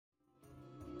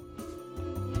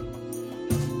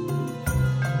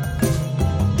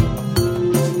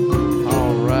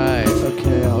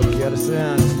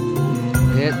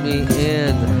me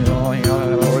in.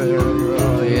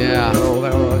 Yeah.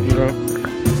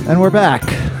 And we're back.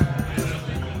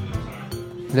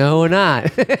 No, we're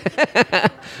not.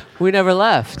 We never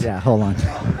left. Yeah, hold on.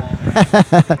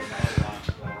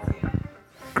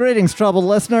 Greetings, troubled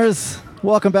listeners.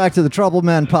 Welcome back to the Troubled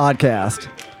Men podcast.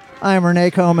 I am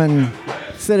Renee Coman,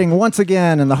 sitting once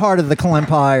again in the heart of the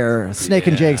Empire, Snake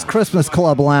and Jake's Christmas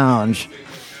Club Lounge,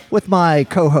 with my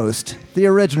co-host, the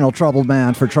original troubled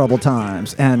man for troubled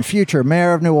times, and future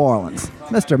mayor of New Orleans,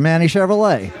 Mr. Manny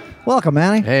Chevrolet. Welcome,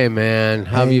 Manny. Hey, man.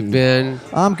 How have you been?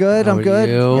 I'm good. How I'm are good.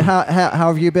 you? How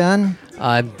have you been?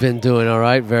 I've been doing all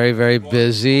right. Very, very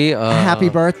busy. Happy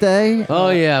birthday. Oh,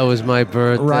 yeah. It was my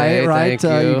birthday. Right.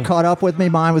 Thank you. You caught up with me.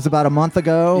 Mine was about a month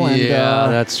ago. And, Yeah,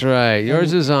 that's right.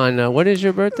 Yours is on, what is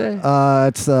your birthday?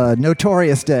 It's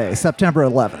Notorious Day, September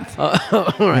 11th.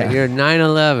 All right. Yeah. You're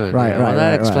 9/11. Right, Yeah, well, right,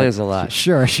 that right, explains right. a lot.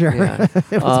 Sure. Yeah.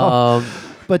 It was all-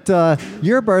 But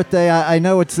your birthday, I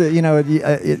know it's, you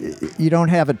don't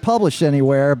have it published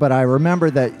anywhere, but I remember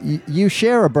that you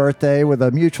share a birthday with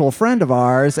a mutual friend of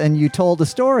ours, and you told a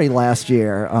story last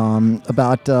year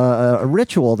about a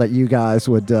ritual that you guys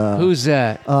would... Who's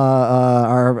that?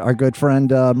 Our good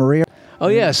friend Maria. Oh,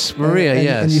 yes. Maria, and,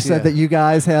 yes. And you said that you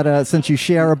guys had since you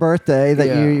share a birthday, that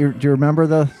do you remember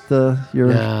your...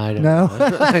 No, I don't No?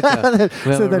 know. I don't.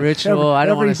 We have a ritual. I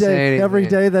don't want to say anything. Every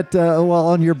day that,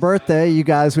 on your birthday, you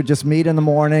guys would just meet in the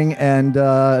morning and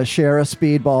share a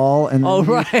speedball. And Oh,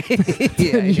 right.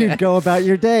 you'd go about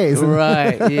your days.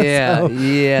 Right, yeah, So-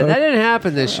 yeah. That didn't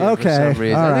happen this year for Okay, some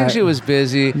reason. all I think right. she was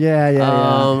busy. Yeah.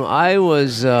 I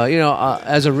was,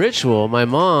 as a ritual, my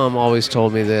mom always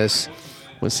told me this.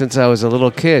 Since I was a little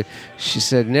kid, she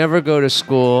said, never go to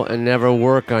school and never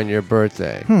work on your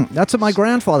birthday. That's what my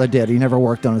grandfather did. He never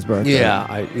worked on his birthday.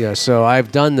 Yeah, so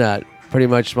I've done that pretty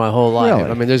much my whole life. Really?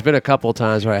 I mean, there's been a couple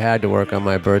times where I had to work on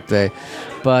my birthday.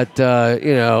 But,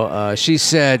 she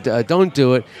said, don't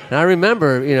do it. And I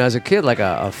remember, as a kid, like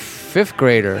a fifth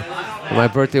grader, my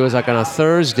birthday was like on a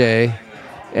Thursday,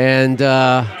 and...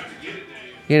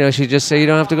 she'd just say, you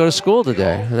don't have to go to school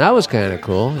today. And that was kind of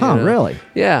cool. Really?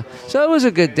 Yeah. So it was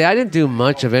a good day. I didn't do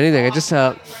much of anything. I just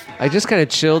kind of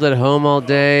chilled at home all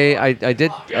day. I did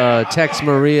text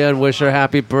Maria and wish her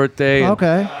happy birthday.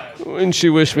 Okay. And she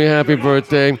wished me happy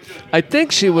birthday. I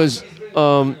think she was,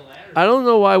 I don't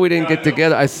know why we didn't get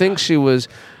together. I think she was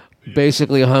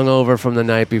basically hungover from the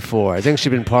night before. I think she'd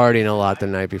been partying a lot the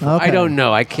night before. Okay. I don't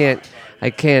know. I can't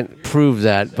prove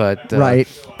that, but Right.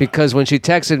 because when she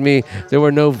texted me, there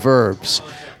were no verbs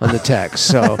on the text,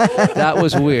 so that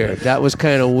was weird. That was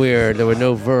kind of weird. There were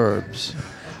no verbs.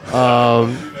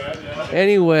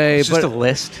 Anyway, It's just a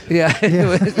list. yeah,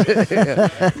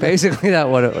 basically that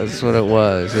what it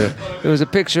was. Yeah. It was a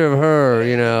picture of her,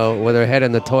 with her head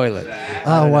in the toilet.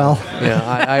 Oh, well.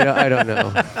 I don't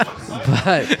know,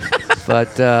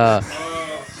 but.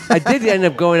 I did end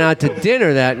up going out to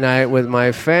dinner that night with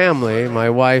my family, my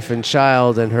wife and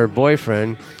child and her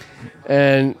boyfriend,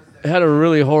 and had a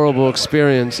really horrible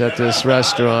experience at this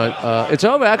restaurant. It's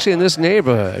over actually in this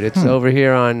neighborhood. It's over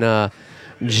here on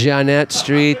Jeannette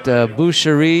Street,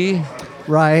 Boucherie.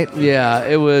 Right. Yeah,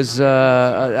 it was.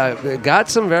 I got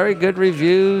some very good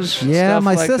reviews. Yeah, stuff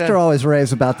my like sister that. always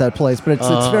raves about that place, but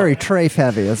it's very trafe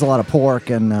heavy. There's a lot of pork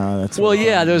and that's. Well,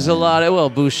 yeah, there's a lot of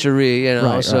Boucherie,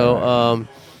 Right, so. right.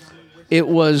 It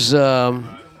was it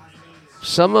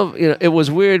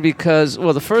was weird because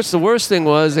the worst thing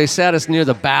was they sat us near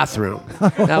the bathroom.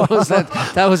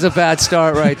 That was a bad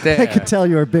start right there. I could tell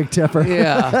you were a big tipper.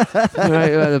 Yeah,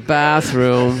 right, the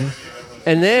bathroom,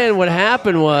 and then what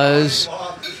happened was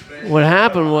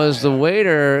the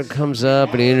waiter comes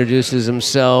up and he introduces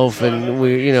himself, and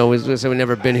we said we'd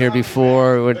never been here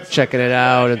before. We're checking it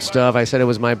out and stuff. I said it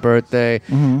was my birthday,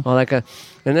 all that kind.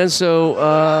 And then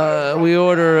so we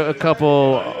order a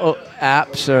couple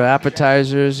apps or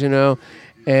appetizers, and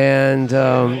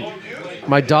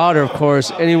my daughter, of course,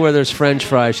 anywhere there's French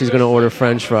fries, she's going to order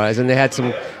French fries, and they had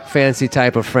some fancy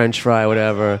type of French fry,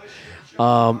 whatever.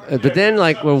 But then,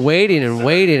 we're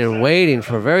waiting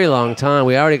for a very long time.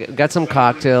 We already got some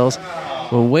cocktails.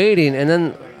 We're waiting, and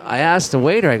then I asked the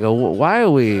waiter, I go, why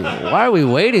are we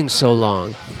waiting so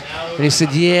long? And he said,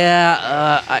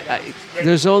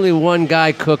 there's only one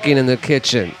guy cooking in the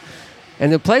kitchen.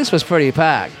 And the place was pretty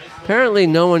packed. Apparently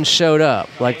no one showed up,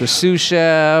 like the sous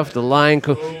chef, the line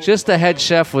cook, just the head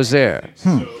chef was there.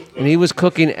 And he was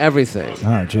cooking everything.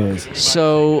 Oh, jeez.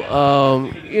 So,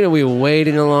 we were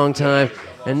waiting a long time.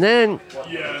 And then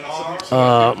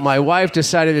my wife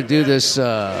decided to do this,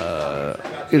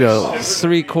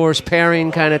 3-course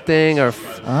pairing kind of thing.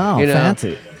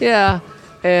 Fancy. Yeah.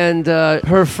 And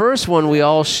her first one we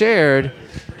all shared,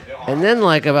 And then,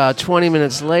 like about 20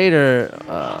 minutes later,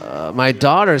 my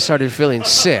daughter started feeling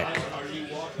sick.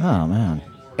 Oh man.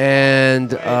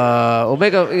 And we'll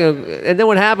make a, and then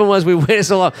what happened was we waited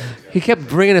so long. He kept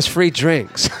bringing us free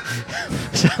drinks.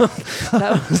 So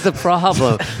that was the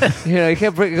problem. He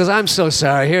kept bringing, because I'm so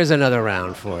sorry. Here's another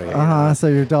round for you. So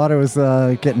your daughter was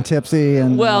getting tipsy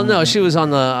and. Well, no, she was on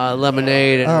the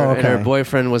lemonade, and, and her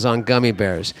boyfriend was on gummy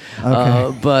bears. Okay.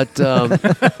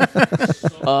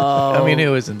 I mean,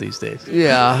 who isn't these days?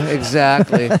 Yeah,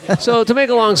 exactly. So to make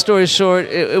a long story short,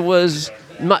 it was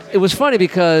funny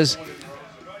because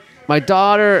my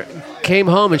daughter came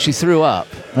home and she threw up.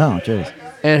 Oh, jeez.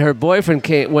 And her boyfriend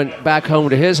went back home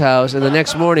to his house, and the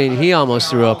next morning he almost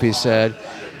threw up, he said.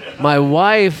 My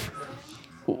wife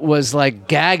was like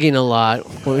gagging a lot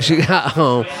when she got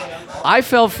home. I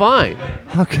felt fine.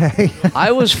 Okay.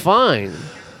 I was fine.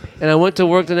 And I went to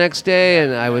work the next day,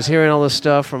 and I was hearing all this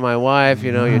stuff from my wife,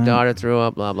 your daughter threw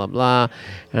up, blah, blah, blah.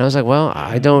 And I was like, well,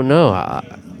 I don't know.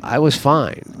 I was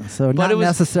fine. So but not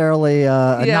necessarily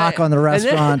a knock on the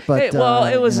restaurant, but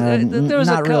it was there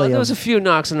was a few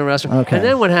knocks on the restaurant. Okay. And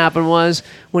then what happened was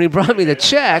when he brought me the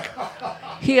check,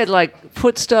 he had like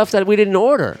put stuff that we didn't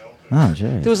order. Oh,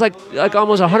 geez. There was like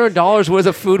almost $100 worth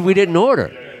of food we didn't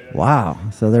order. Wow.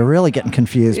 So they're really getting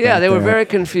confused. Yeah, they were there. very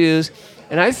confused.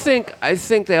 And I think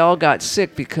they all got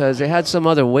sick because they had some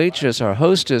other waitress or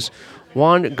hostess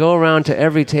wanted to go around to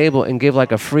every table and give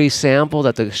like a free sample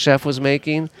that the chef was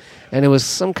making, and it was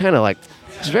some kind of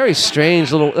it's very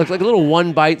strange little like a little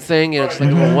one bite thing. It's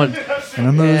like a little one. And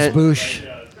amuse-bouche.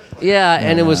 Yeah,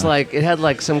 and it was like it had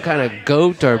like some kind of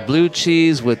goat or blue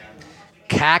cheese with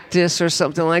cactus or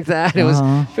something like that. It was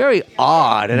very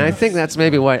odd, and I think that's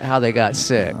maybe how they got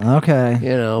sick. Okay.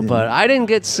 But I didn't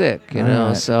get sick,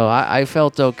 right. so I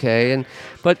felt okay.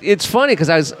 But it's funny because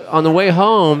I was on the way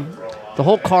home, the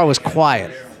whole car was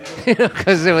quiet.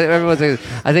 Because everyone's.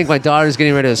 I think my daughter's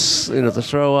getting ready to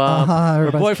throw up.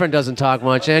 Her boyfriend doesn't talk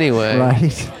much anyway. Right.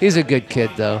 He's a good kid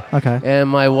though. Okay. And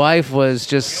my wife was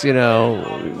just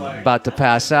about to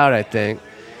pass out, I think.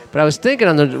 But I was thinking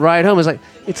on the ride home,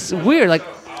 it's weird. Like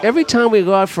every time we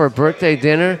go out for a birthday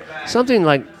dinner, something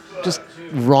like just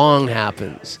wrong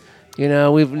happens.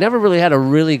 We've never really had a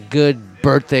really good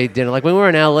birthday dinner. Like when we were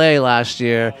in LA last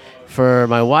year for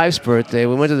my wife's birthday,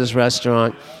 we went to this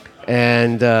restaurant,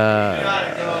 and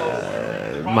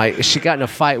she got in a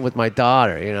fight with my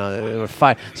daughter. They were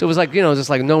fight. So it was like just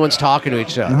like no one's talking to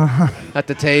each other at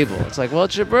the table. It's like, well,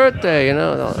 it's your birthday,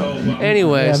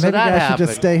 Anyway, yeah, so maybe that I happened. should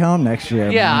just stay home next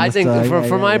year. Yeah, I think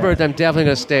for my birthday. birthday, I'm definitely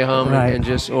gonna stay home and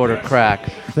just order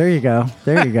crack. There you go.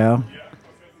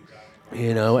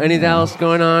 Anything else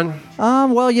going on?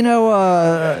 Well,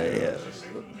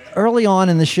 early on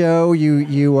in the show,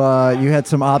 you had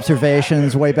some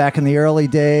observations way back in the early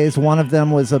days. One of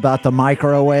them was about the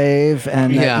microwave,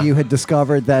 and that you had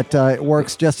discovered that it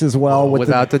works just as well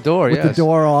without the door, with the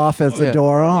door off as the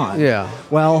door on. Yeah.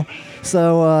 Well,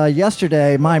 so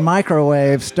yesterday my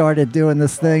microwave started doing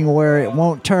this thing where it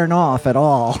won't turn off at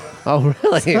all. Oh,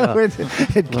 really? So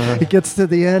it gets to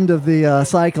the end of the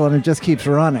cycle and it just keeps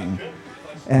running.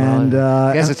 And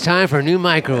I guess it's time for a new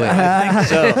microwave. I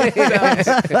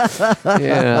think so.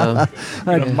 Yeah.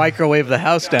 Microwave the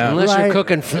house down. Unless you're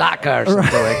cooking flakka or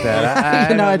something like that.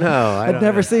 I don't know. I'd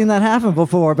never seen that happen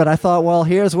before, but I thought, well,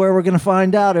 here's where we're going to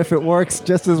find out if it works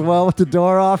just as well with the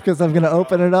door off, because I'm going to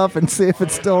open it up and see if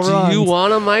it still runs. Do you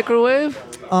want a microwave?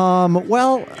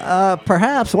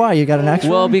 Perhaps. Why? You got an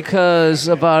extra? Well, because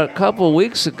about a couple of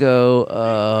weeks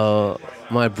ago,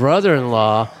 my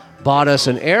brother-in-law bought us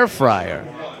an air fryer.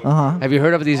 Have you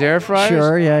heard of these air fryers?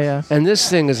 Sure, yeah. And this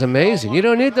thing is amazing. You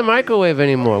don't need the microwave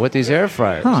anymore with these air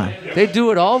fryers. Huh. They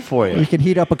do it all for you. You can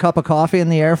heat up a cup of coffee in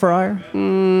the air fryer? I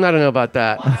don't know about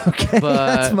that. Okay,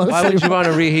 but why would you want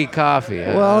to reheat coffee?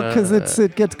 Well, because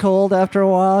it gets cold after a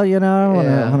while,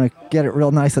 I want to get it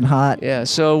real nice and hot. Yeah,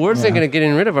 so we're thinking of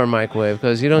getting rid of our microwave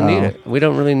because you don't need it. We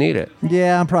don't really need it.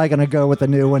 Yeah, I'm probably going to go with a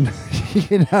new one.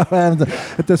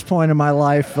 At this point in my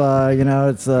life,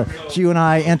 it's you and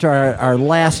I enter our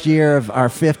last year of our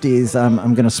 50s.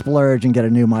 I'm going to splurge and get a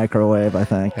new microwave, I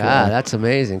think. That's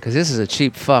amazing, because this is a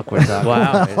cheap fuck we're talking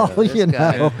about. Well,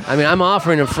 I mean, I'm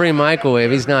offering a free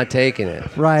microwave. He's not taking it.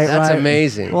 Right, That's right.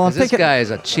 amazing. Well, this guy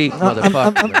is a cheap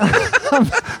motherfucker.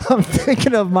 I'm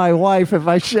thinking of my wife. If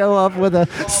I show up with a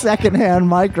secondhand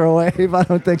microwave, I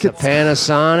don't think it's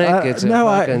Panasonic. It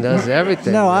fucking does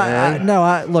everything.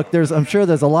 Look, I'm sure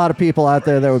there's a lot of people out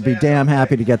there that would be damn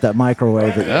happy to get that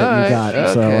microwave that you got.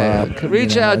 Okay. So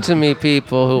reach out to me,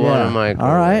 people who want a microwave.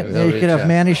 All right, you could have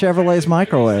Manny Chevrolet's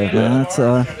microwave. Yeah.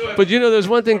 But there's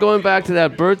one thing going back to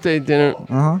that birthday dinner.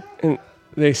 And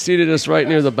they seated us right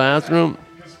near the bathroom.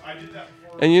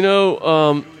 And you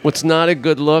know what's not a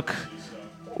good look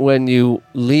when you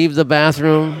leave the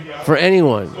bathroom for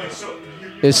anyone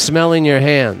is smelling your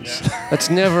hands.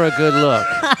 That's never a good look.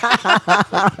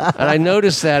 And I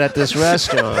noticed that at this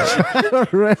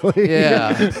restaurant. Really?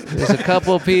 Yeah, there's a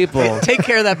couple of people. Take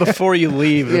care of that before you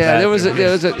leave. the Yeah, it was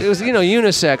bathroom.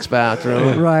 unisex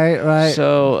bathroom. Right.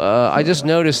 So I just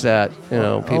noticed that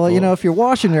people. Well, if you're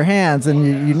washing your hands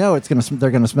and you know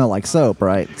they're gonna smell like soap,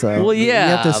 right? So Well, you yeah.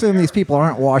 have to assume these people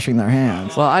aren't washing their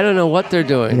hands. Well, I don't know what they're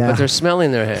doing, Yeah. but they're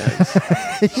smelling their hands.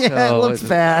 Yeah, it looks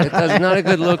bad. It's not a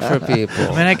good look for people.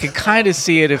 I mean, I could kind of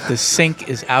see it if the sink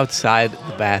is outside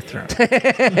the bathroom.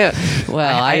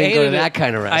 Well, I didn't go to ate that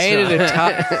kind of I ate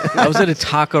restaurant. at I was at a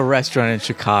taco restaurant in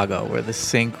Chicago where the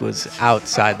sink was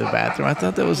outside the bathroom. I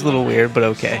thought that was a little weird, but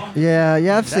okay. Yeah, I've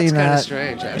That's seen kind of that.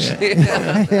 strange, actually.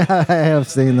 Yeah, I have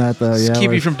seen that though. Just Yeah, keep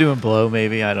where- you from doing blow,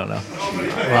 maybe. I don't know.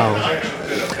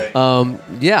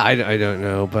 Yeah, I don't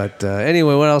know, but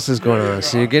anyway, what else is going on?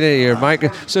 So you get it, your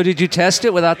mic. So did you test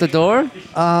it without the door?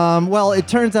 Well, it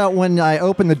turns out when I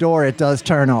open the door, it does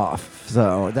turn off.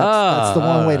 So that's the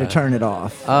one way to turn it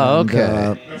off. Oh, And,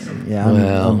 okay. yeah,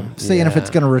 I'm seeing if it's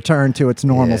going to return to its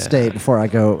normal state before I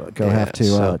go have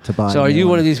to buy. So a are new you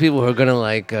one one. of these people who are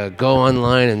gonna go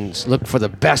online and look for the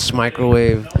best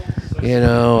microwave?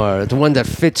 Or the one that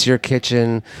fits your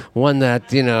kitchen, one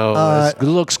that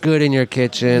looks good in your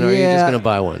kitchen, or are you just gonna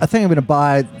buy one? I think I'm going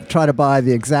to try to buy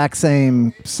the exact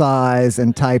same size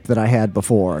and type that I had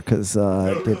before because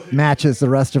it matches the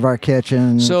rest of our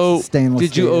kitchen. So stainless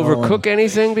did you steel overcook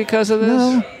anything because of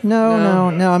this? No.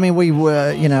 I mean,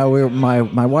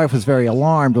 my wife was very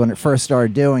alarmed when it first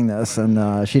started doing this,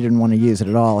 and she didn't want to use it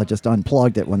at all. I just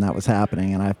unplugged it when that was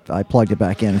happening, and I plugged it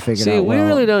back in and figured See, out. we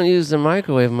really don't use the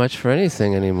microwave much for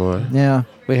anything anymore. Yeah.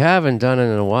 We haven't done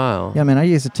it in a while. Yeah, I mean, I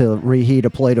use it to reheat a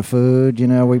plate of food.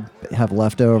 We have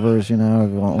leftovers.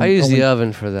 I use the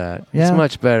oven for that. Yeah? It's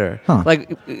much better. Huh. Like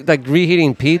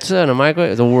reheating pizza in a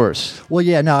microwave, the worst. Well,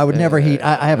 yeah, no, I would never heat.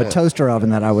 I have a toaster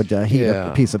oven that I would heat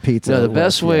a piece of pizza. No, the with,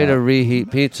 best way yeah. to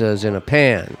reheat pizza is in a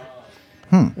pan.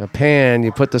 A pan,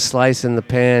 you put the slice in the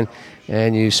pan,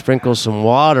 and you sprinkle some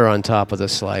water on top of the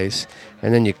slice,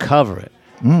 and then you cover it.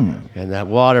 And that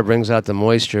water brings out the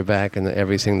moisture back and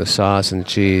everything, the sauce and the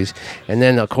cheese. And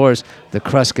then, of course, the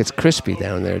crust gets crispy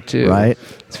down there, too. Right.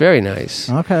 It's very nice.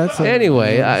 Okay.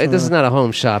 Anyway, this is not a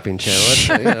home shopping channel.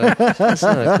 It's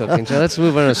not a cooking channel. Let's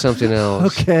move on to something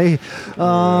else. Okay.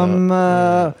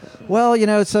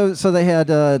 Well, so they had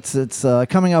it's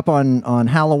coming up on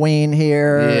Halloween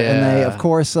here, and they, of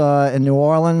course, in New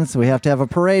Orleans, we have to have a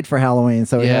parade for Halloween.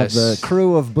 So we have the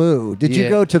Crew of Boo. Did you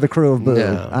go to the Crew of Boo?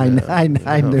 No,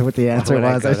 I knew what the answer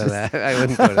Why would was. I go to that? I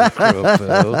wouldn't go to the Crew of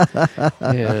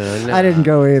Boo. No. I didn't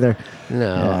go either.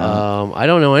 No, I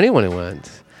don't know anyone who went.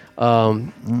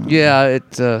 Yeah,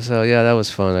 that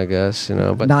was fun, I guess.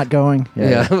 But Not going.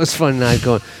 yeah, it was fun not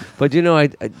going. But I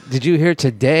did you hear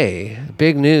today?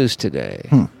 Big news today.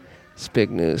 It's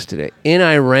big news today. In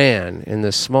Iran, in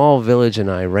the small village in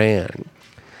Iran,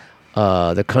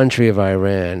 the country of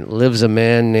Iran, lives a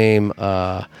man named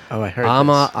I heard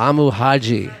Amu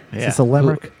Haji. Is this a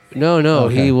limerick? No,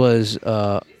 Okay. he was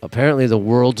apparently the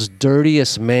world's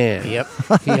dirtiest man. Yep.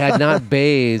 He had not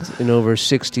bathed in over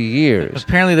 60 years.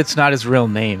 Apparently, that's not his real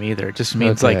name either. It just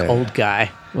means like Okay. old guy.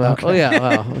 Well,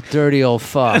 dirty old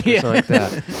fuck, or something like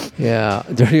that. Yeah,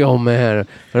 dirty old man.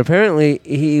 But apparently,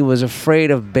 he was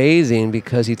afraid of bathing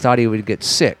because he thought he would get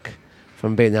sick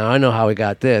from bathing. Now, I know how he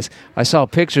got this. I saw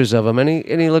pictures of him, and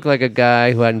he looked like a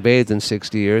guy who hadn't bathed in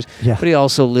 60 years. Yeah. But he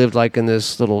also lived like in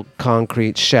this little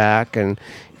concrete shack, and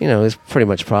he's pretty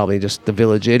much probably just the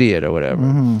village idiot or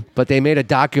whatever. But they made a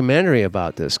documentary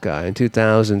about this guy in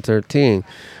 2013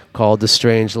 called The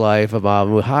Strange Life of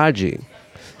Abu Haji.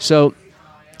 So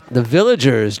the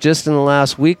villagers, just in the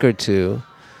last week or two,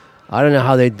 I don't know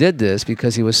how they did this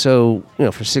because he was so,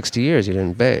 for 60 years he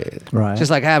didn't bathe. Right.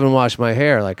 Just like I haven't washed my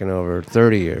hair like in over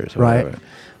 30 years or Right. whatever.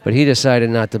 But he decided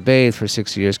not to bathe for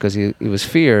 60 years because he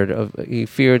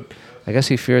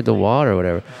feared the water or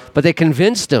whatever. But they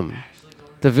convinced him.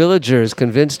 The villagers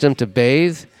convinced him to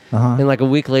bathe, and like a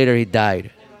week later he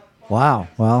died. Wow.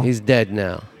 Well, He's dead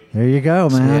now. there you go,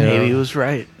 man. Yeah. Maybe he was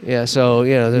right. Yeah, so,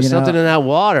 there's something in that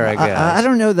water, I guess. I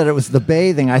don't know that it was the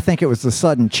bathing. I think it was the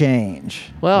sudden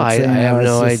change. Well, I It's, have it's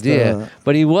no just, idea.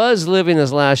 But he was living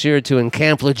this last year or two in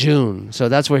Camp Lejeune, so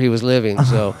that's where he was living.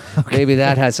 So maybe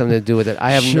that had something to do with it.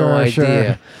 I have no Sure, idea.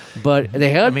 sure. But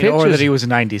they had pictures. Or that he was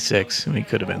 96. He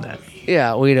could have been that.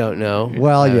 Yeah, we don't know.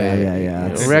 Well, I yeah, mean, yeah.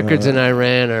 It's, records in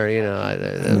Iran are,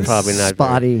 they're probably not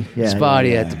spotty. very, Yeah, spotty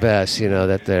yeah, at the best.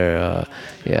 That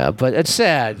they're, but it's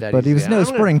sad. That But he was no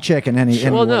spring chicken.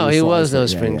 Well, no, he was sliced no it.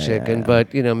 spring Yeah. chicken.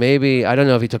 But maybe I don't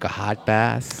know if he took a hot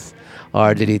bath,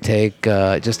 or did he take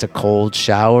just a cold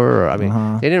shower? Or, I mean,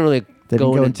 they didn't really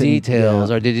go into details,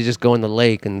 yeah. or did he just go in the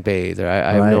lake and bathe? Or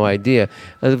I have no Right. idea.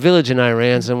 A village in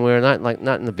Iran somewhere, not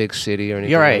in the big city or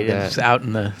anything. You're right. Like that. It's out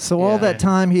in the. So all Yeah. that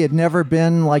time, he had never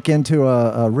been like into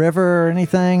a river or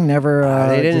anything. Never.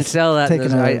 They didn't just sell that.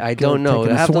 taken I don't know.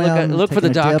 taken I a have to swim, look for the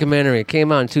taken a dip. documentary. It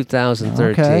came out in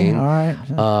 2013. Okay, all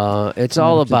right. It's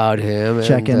all about him.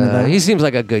 check and, into that. He seems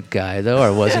like a good guy, though,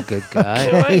 or was a good guy.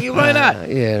 Why not?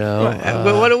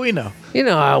 What do we know? When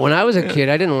I was a kid,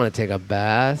 I didn't want to take a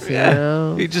bath.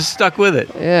 He just stuck with it.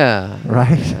 Yeah.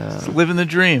 Right. Just living the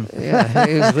dream. Yeah,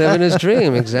 he was living his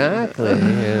dream exactly.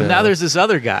 But now there's this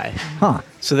other guy. Huh.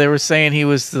 So they were saying he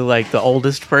was the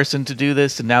oldest person to do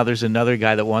this, and now there's another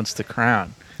guy that wants the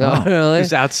crown. Oh, really?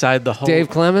 He's outside the whole Dave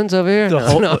Clemens over here?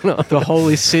 the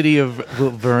holy city of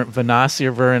Varanasi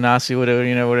or Varanasi,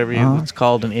 whatever it's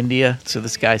called in India. So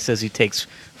this guy says he takes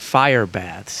fire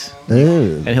baths,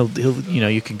 Ooh. and he'll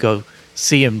you can go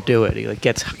see him do it. He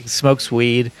he smokes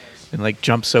weed and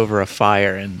jumps over a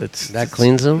fire, and that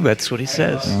cleans him? That's what he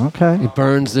says. Okay. He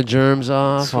burns the germs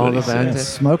off, all what the he said. bacteria.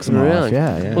 Smokes them Really? off.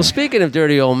 Yeah. Well, speaking of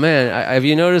dirty old men, have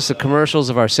you noticed the commercials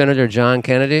of our Senator John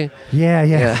Kennedy?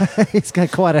 Yeah. He's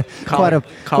got quite a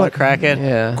crackhead.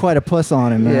 Yeah. quite a puss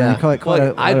on him, man. Yeah. Quite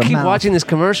Well, I keep mouth. watching these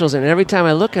commercials, and every time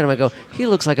I look at him, I go, he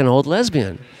looks like an old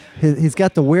lesbian. He's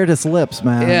got the weirdest lips,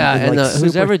 man. Yeah, He's and like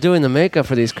who's super- ever doing the makeup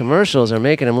for these commercials are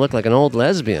making him look like an old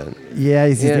lesbian. Yeah,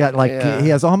 he's got he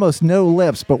has almost no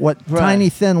lips, but what tiny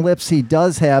thin lips he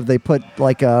does have, they put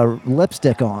like a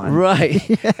lipstick on. Right.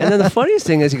 And then the funniest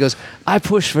thing is he goes, I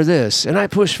push for this, and I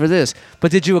push for this.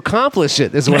 But did you accomplish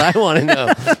it? Is what I want to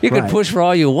know. You can Right. push for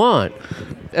all you want.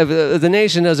 The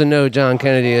nation doesn't know who John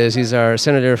Kennedy is. He's our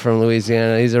senator from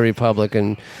Louisiana. He's a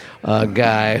Republican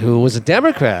guy who was a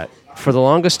Democrat for the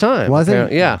longest time. Was he?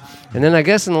 Apparently. Yeah. And then I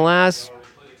guess in the last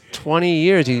 20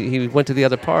 years, he went to the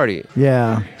other party.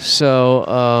 Yeah. So,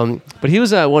 but he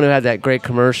was that one who had that great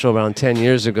commercial around 10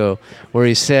 years ago where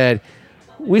he said,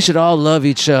 we should all love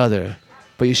each other,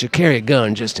 but you should carry a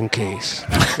gun just in case.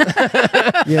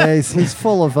 Yeah, he's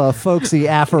full of folksy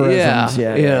aphorisms.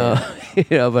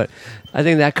 Yeah. But I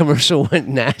think that commercial went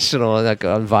national, like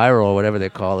viral, or whatever they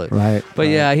call it. Right. But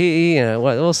yeah,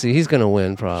 we'll see. He's going to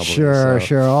win probably. Sure.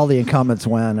 so. All the incumbents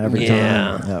win every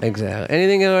Yeah, time. Yep. exactly.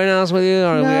 Anything else with you?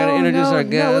 Or we got to introduce our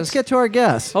guest? No, let's get to our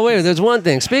guest. Oh, wait, there's one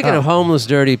thing. Speaking of homeless,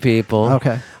 dirty people.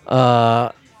 Okay.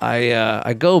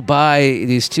 I go by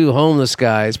these two homeless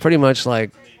guys pretty much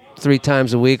like 3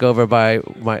 times a week over by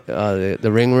my the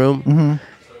ring room,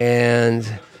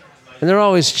 and they're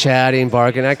always chatting,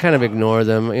 barking. I kind of ignore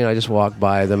them, I just walk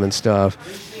by them and stuff.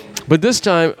 But this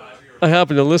time, I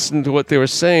happened to listen to what they were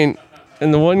saying,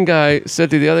 and the one guy said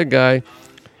to the other guy,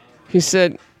 he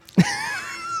said,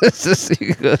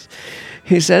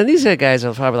 he said, these guys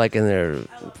are probably like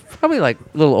probably like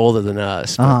a little older than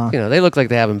us. But, they look like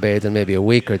they haven't bathed in maybe a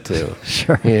week or two.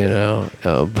 Sure.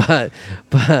 But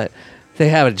they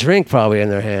have a drink probably in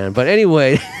their hand. But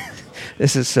anyway,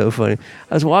 this is so funny.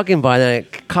 I was walking by and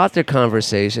I caught their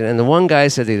conversation, and the one guy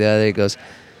said to the other, he goes,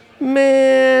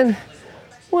 man,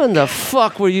 when the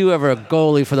fuck were you ever a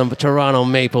goalie for the Toronto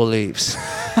Maple Leafs?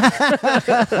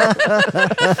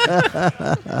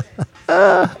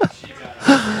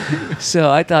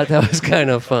 So I thought that was kind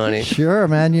of funny. Sure,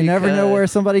 man. You never know where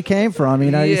somebody came from.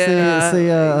 You see.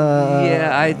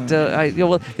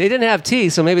 Well, they didn't have tea,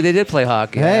 so maybe they did play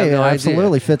hockey. I have Hey, no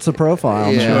absolutely idea. fits the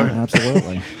profile. Yeah. Man.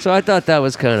 Absolutely. So I thought that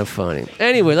was kind of funny.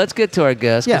 Anyway, let's get to our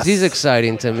guest because Yes. he's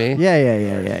exciting to me.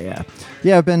 Yeah.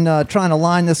 Yeah, I've been trying to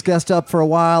line this guest up for a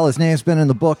while. His name's been in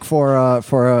the book for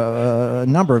a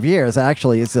number of years,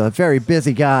 actually. He's a very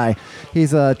busy guy.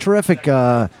 He's a terrific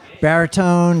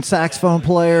baritone saxophone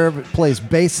player, plays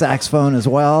bass saxophone as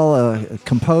well, a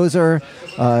composer.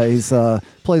 He's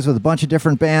plays with a bunch of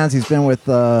different bands. He's been with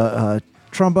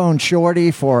Trombone Shorty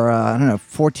for,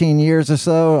 14 years or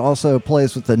so. Also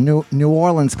plays with the New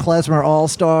Orleans Klezmer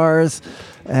All-Stars.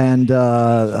 And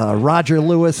Roger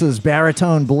Lewis's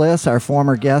Baritone Bliss, our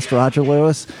former guest, Roger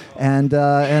Lewis. And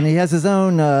he has his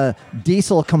own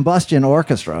diesel combustion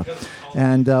orchestra.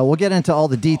 And we'll get into all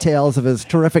the details of his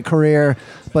terrific career.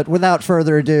 But without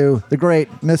further ado, the great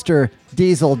Mr.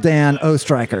 Diesel Dan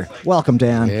Ostreicher. Welcome,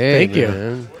 Dan. Hey, Thank you.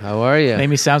 man. How are you? Made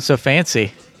me sound so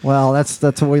fancy. Well, that's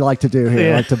what we like to do here.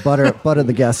 Yeah. Like to butter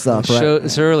the guests up, right?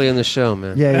 It's early in the show,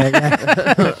 man. Yeah.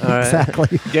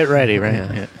 Exactly. Get ready, right?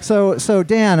 Yeah. So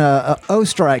Dan,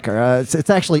 Oestreicher. It's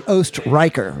actually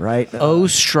Oestreicher, right?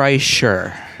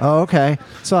 Oestreicher. Oh, okay.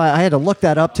 So I had to look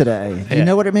that up today. Do you Yeah.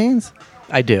 know what it means?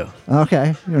 I do.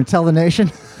 Okay. You want to tell the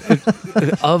nation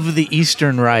Of the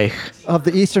Eastern Reich. of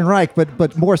the Eastern Reich,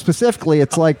 but more specifically,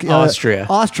 it's like Austria.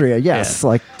 Austria, yes, Yeah.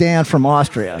 like Dan from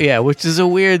Austria. Yeah, which is a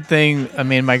weird thing. I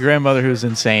mean, my grandmother, who's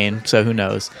insane, so who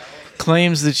knows,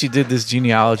 claims that she did this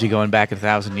genealogy going back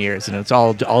 1,000 years, and it's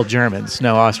all Germans,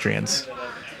 no Austrians.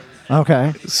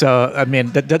 Okay. So, I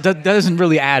mean, that doesn't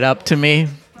really add up to me,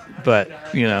 but,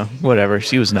 you know, whatever.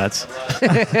 She was nuts.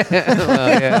 Well,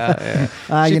 yeah.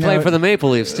 She You played know- for the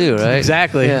Maple Leafs too, right?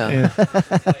 Exactly. Yeah.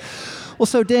 Well,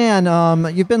 so Dan,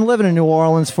 you've been living in New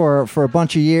Orleans for a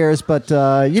bunch of years, but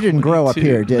you didn't grow up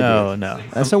here, did No, you? no.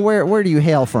 So where do you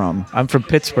hail from? I'm from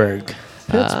Pittsburgh.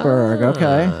 Pittsburgh.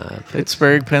 Okay.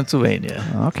 Pittsburgh, Pennsylvania.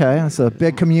 Okay. It's a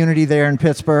big community there in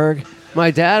Pittsburgh.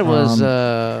 My dad was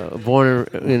born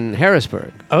in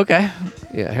Harrisburg. Okay.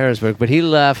 Yeah, Harrisburg. But he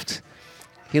left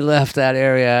that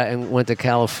area and went to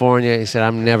California. He said,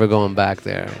 "I'm never going back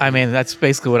there." I mean, that's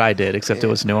basically what I did, except it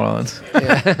was New Orleans.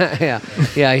 yeah.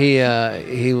 He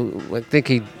I think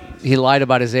he lied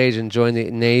about his age and joined the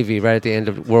Navy right at the end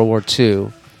of World War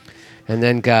II, and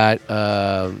then he got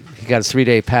a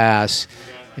 3-day pass,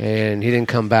 and he didn't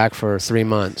come back for 3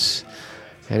 months,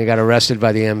 and he got arrested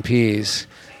by the MPs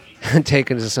and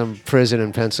taken to some prison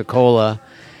in Pensacola,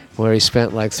 where he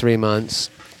spent like 3 months,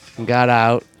 and got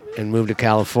out and moved to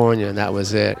California, and that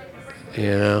was it.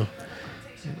 You know,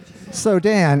 So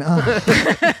Dan,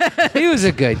 he was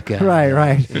a good guy.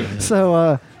 right.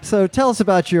 So tell us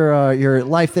about your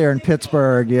life there in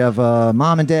Pittsburgh. You have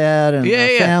mom and dad and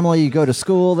Yeah. family. You go to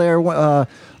school there.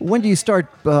 When do you start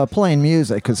playing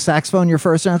music? Because saxophone your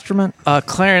first instrument?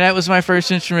 Clarinet was my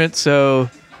first instrument, so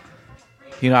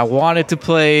I wanted to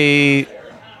play.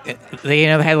 They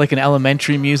had like an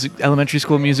elementary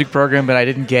school music program, but I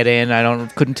didn't get in.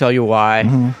 Couldn't tell you why.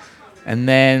 Mm-hmm. And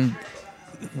then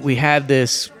we had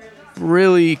this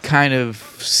really kind of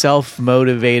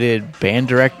self-motivated band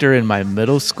director in my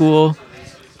middle school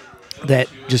that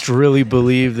just really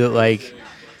believed that like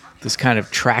this kind of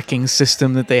tracking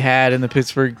system that they had in the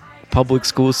Pittsburgh public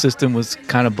school system was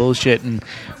kind of bullshit, and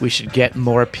we should get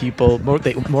more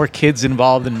kids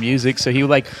involved in music. So he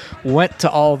like went to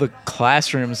all the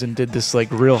classrooms and did this like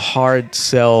real hard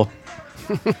sell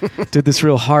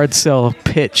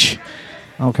pitch,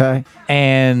 Okay.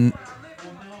 and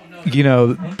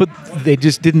but they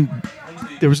just didn't.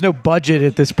 There was no budget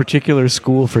at this particular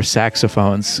school for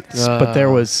saxophones, but there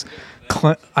was.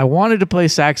 I wanted to play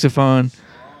saxophone,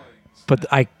 but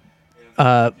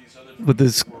with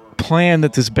this plan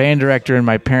that this band director and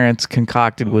my parents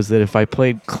concocted was that if I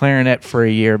played clarinet for a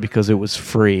year because it was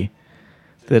free,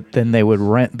 that then they would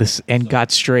rent this and got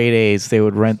straight A's. They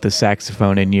would rent the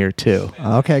saxophone in year 2.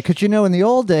 Okay, because in the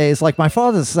old days, like my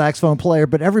father's a saxophone player,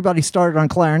 but everybody started on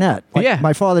clarinet. Like, Yeah.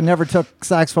 my father never took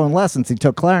saxophone lessons; he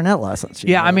took clarinet lessons.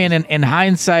 Yeah, I mean, in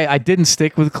hindsight, I didn't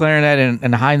stick with clarinet, and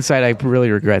in hindsight, I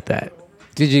really regret that.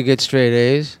 Did you get straight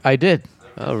A's? I did.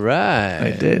 All right.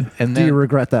 I did. And Do then you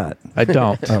regret that? I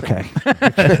don't. Okay.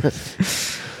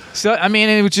 So, I mean,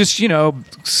 it was just,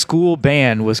 school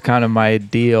band was kind of my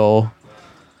deal.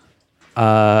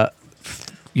 Through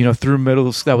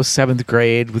that was 7th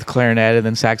grade with clarinet, and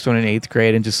then saxophone in 8th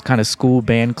grade, and just kind of school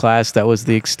band class. That was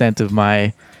the extent of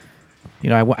my,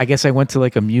 I guess I went to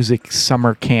like a music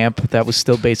summer camp that was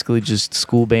still basically just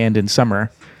school band in summer.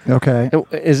 Okay. And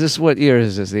is this, what year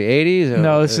is this? The 80s?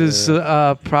 No, this is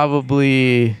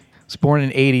probably, I was born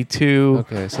in 82.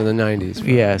 Okay, so the 90s.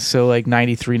 Yeah, so like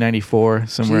 93, 94,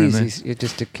 somewhere in there. Jeez, you're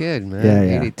just a kid, man.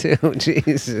 Yeah. 82.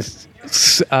 Jesus.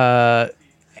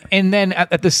 And then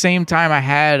at the same time, I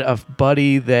had a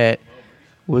buddy that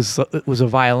was a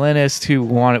violinist who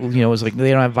wanted, was like, they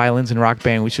don't have violins in rock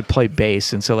band, we should play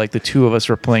bass. And so like the two of us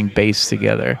were playing bass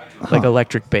together, like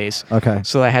electric bass. Okay.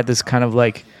 So I had this kind of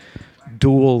like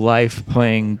dual life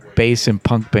playing bass in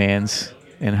punk bands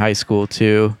in high school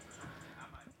too.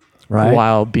 Right.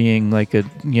 While being like a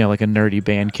nerdy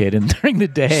band kid and during the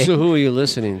day. So who are you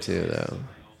listening to,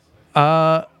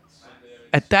 though?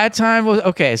 At that time,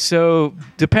 okay, so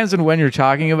depends on when you're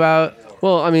talking about.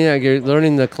 Well, I mean, like, you're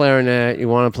learning the clarinet, you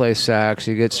want to play sax,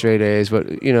 you get straight A's, but,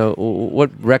 what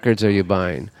records are you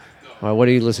buying? Or what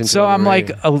are you listening to? So on I'm the like,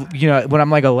 radio? when I'm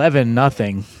like 11,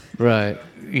 nothing. Right.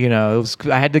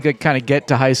 I had to kind of get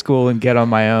to high school and get on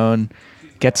my own,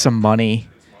 get some money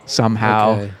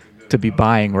somehow, Okay. to be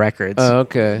buying records. Oh,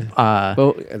 okay.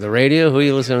 But the radio? Who are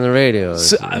you listening to on the radio?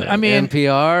 So, I mean,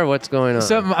 NPR? What's going on?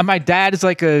 so my dad is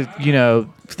like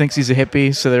thinks he's a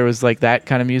hippie, so there was like that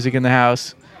kind of music in the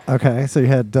house. Okay, so you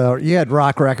had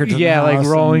rock records. In the Yeah, like house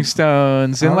Rolling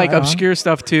Stones and All like right, obscure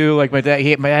stuff too. Like my dad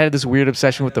had this weird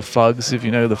obsession with the Fugs, if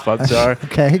you know who the Fugs are.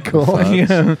 Okay, cool. You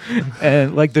know?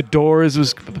 And like the Doors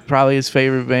was probably his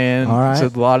favorite band. All right. So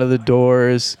a lot of the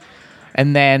Doors.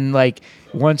 And then like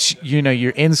once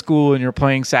you're in school and you're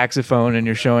playing saxophone and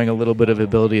you're showing a little bit of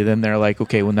ability, then they're like,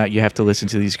 okay, well now you have to listen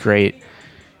to these great,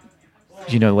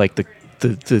 like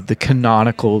the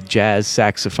canonical jazz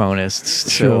saxophonists.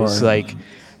 Sure. So it's like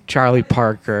Charlie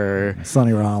Parker,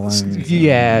 Sonny Rollins.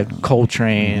 yeah,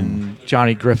 Coltrane,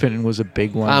 Johnny Griffin was a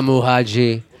big one. Amu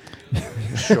Haji.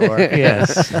 Sure.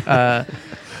 Yes. And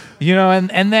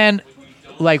then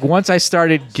like once I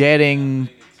started getting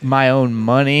my own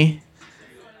money,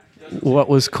 what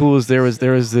was cool is there was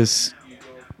this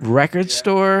record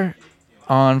store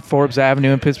on Forbes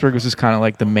Avenue in Pittsburgh. It was just kind of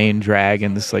like the main drag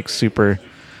in this like super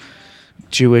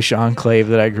Jewish enclave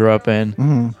that I grew up in.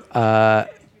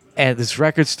 Mm-hmm. And this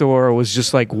record store was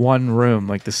just like one room,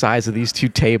 like the size of these two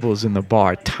tables in the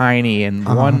bar, tiny, and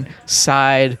one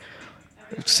side,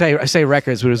 I say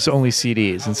records, but it was only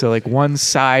CDs. And so like one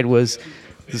side was,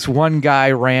 this one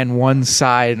guy ran one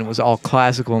side and it was all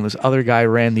classical, and this other guy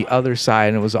ran the other side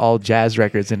and it was all jazz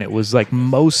records, and it was like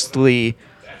mostly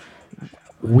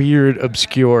weird,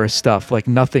 obscure stuff, like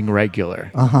nothing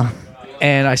regular.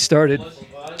 And I started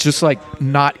just like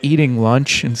not eating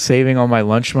lunch and saving all my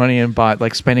lunch money and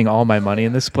spending all my money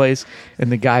in this place.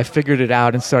 And the guy figured it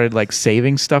out and started like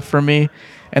saving stuff for me.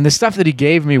 And the stuff that he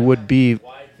gave me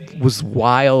was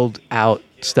wild out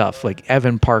stuff like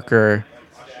Evan Parker.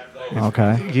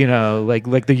 Okay.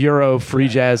 Like the Euro free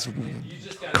jazz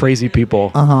crazy people.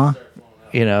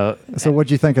 So what'd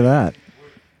you think of that?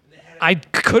 I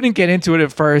couldn't get into it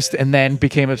at first, and then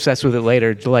became obsessed with it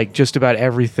later. Like just about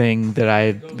everything that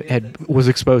I was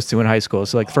exposed to in high school.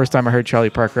 So like first time I heard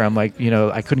Charlie Parker, I'm like,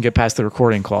 I couldn't get past the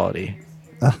recording quality.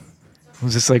 I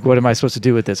was just like, what am I supposed to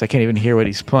do with this? I can't even hear what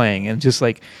he's playing. And just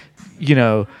like,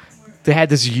 they had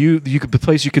this the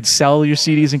place you could sell your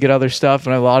CDs and get other stuff,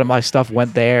 and a lot of my stuff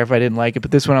went there if I didn't like it. But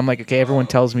this one, I'm like, okay, everyone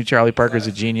tells me Charlie Parker's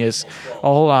a genius.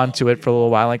 I'll hold on to it for a little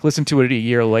while. Like, listen to it a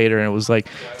year later, and it was like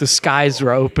the skies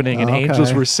were opening and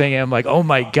angels were singing. I'm like, oh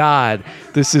my god,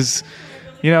 this is,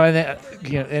 and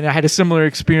and I had a similar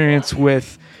experience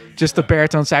with just the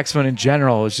baritone saxophone in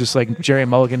general. It's just like Jerry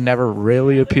Mulligan never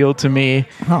really appealed to me.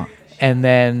 And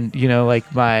then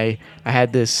I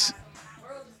had this.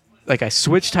 Like I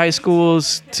switched high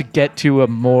schools to get to a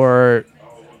more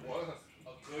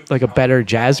like a better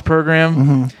jazz program.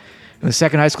 And the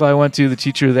second high school I went to, the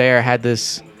teacher there had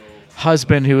this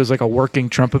husband who was like a working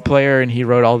trumpet player, and he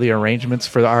wrote all the arrangements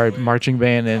for our marching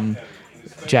band and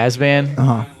jazz band.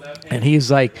 And he's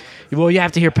like, well, you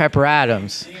have to hear Pepper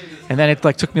Adams. And then it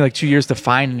like took me like 2 years to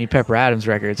find any Pepper Adams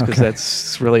records, because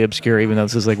that's really obscure, even though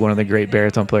this is like one of the great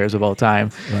baritone players of all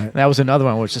time. Right. And that was another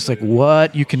one where it's just like,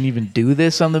 what? You can even do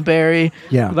this on the Barry?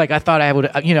 Yeah. Like I thought I would,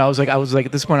 I was like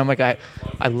at this point, I'm like, I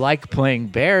like playing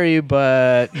Barry,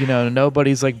 but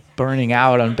nobody's like burning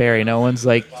out on Barry. No one's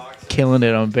like killing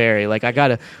it on Barry. Like I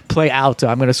gotta play alto.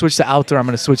 I'm gonna switch to alto. I'm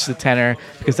gonna switch to tenor,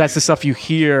 because that's the stuff you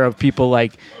hear of people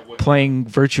like playing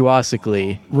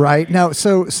virtuosically. Right. Now,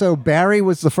 so Barry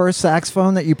was the first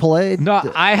saxophone that you played?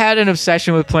 No, I had an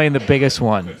obsession with playing the biggest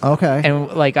one. Okay. And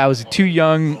like I was too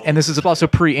young, and this is also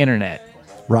pre-internet.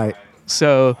 Right.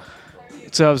 So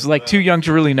I was like too young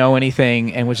to really know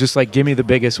anything, and was just like, give me the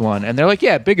biggest one. And they're like,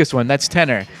 yeah, biggest one, that's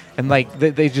tenor. And like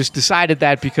they just decided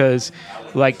that because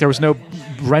like there was no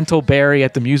rental Barry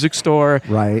at the music store.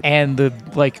 Right. And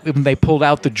when they pulled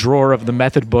out the drawer of the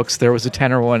method books, there was a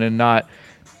tenor one and not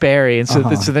Barry. And so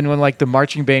then when like the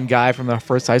marching band guy from the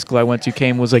first high school I went to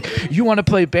came, was like, you want to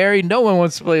play Barry? No one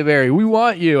wants to play Barry. We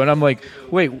want you. And I'm like,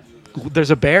 wait,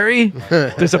 there's a Barry?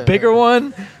 There's a bigger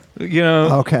one?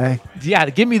 Okay. Yeah,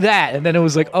 give me that. And then it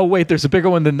was like, oh wait, there's a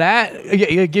bigger one than that?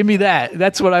 Yeah, give me that.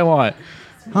 That's what I want.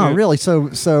 Really? So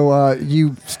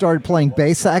you started playing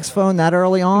bass saxophone that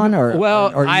early on, or?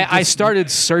 Well, or I started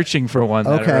searching for one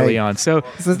that early on. So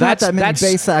there's not that many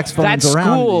bass saxophones around.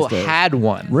 That school these days. had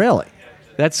one. Really?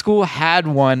 That school had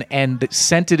one and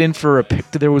sent it in for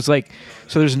there was like,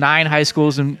 so there's 9 high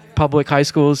schools and public high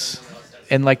schools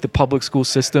in like the public school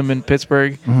system in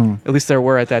Pittsburgh. At least there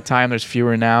were at that time. There's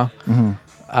fewer now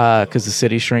because the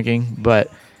city's shrinking.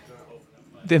 But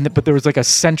there was like a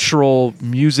central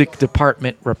music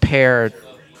department repair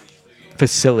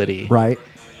facility. Right.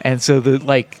 And so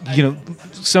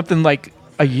something like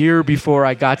a year before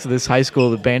I got to this high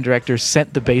school, the band director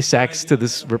sent the bass sax to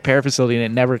this repair facility, and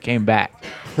it never came back.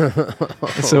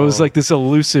 So it was like this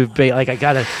elusive bass. Like I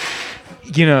gotta,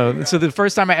 So the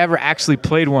first time I ever actually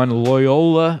played one,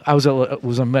 Loyola.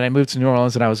 Was when I moved to New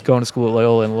Orleans, and I was going to school at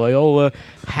Loyola, and Loyola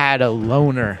had a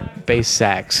loaner bass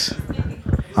sax.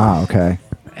 Ah, okay.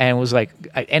 And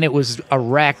it was a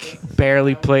wreck,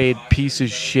 barely played piece of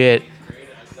shit.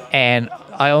 And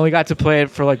I only got to play it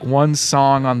for like one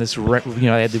song on this, I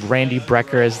had the Randy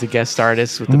Brecker as the guest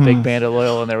artist with the big band at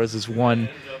Loyola, and there was this one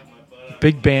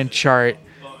big band chart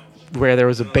where there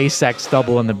was a bass sax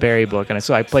double in the Barry book, and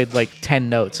so I played like 10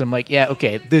 notes. I'm like, yeah,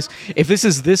 okay, if this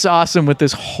is this awesome with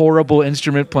this horrible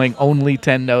instrument playing only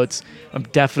 10 notes, I'm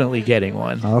definitely getting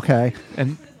one. Okay.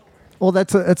 And well,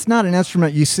 it's not an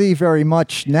instrument you see very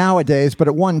much nowadays, but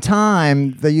at one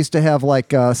time they used to have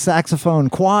like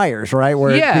saxophone choirs, right? Where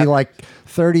it'd be like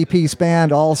 30-piece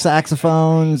band, all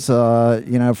saxophones,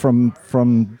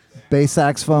 from bass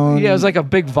saxophone. Yeah, it was like a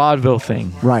big vaudeville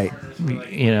thing. Right.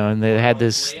 And they had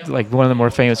this, like one of the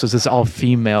more famous was this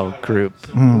all-female group.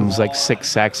 It was like 6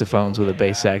 saxophones with a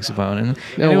bass saxophone.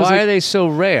 And why are they so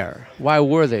rare? Why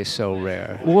were they so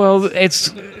rare? Well,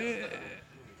 it's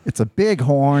a big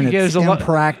horn. It's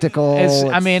impractical.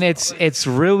 It's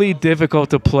really difficult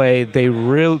to play.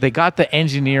 They got the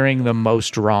engineering the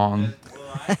most wrong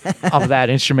of that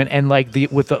instrument, and like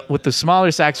with the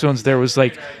smaller saxophones, there was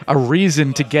like a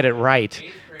reason to get it right,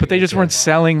 but they just weren't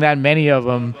selling that many of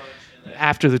them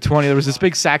after the 20s. There was this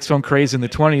big saxophone craze in the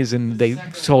 20s, and they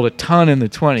sold a ton in the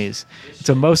 20s.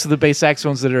 So most of the bass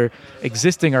saxophones that are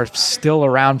existing are still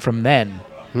around from then.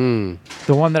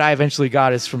 The one that I eventually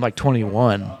got is from like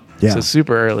 21, so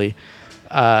super early.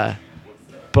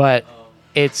 But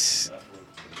it's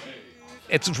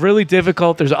really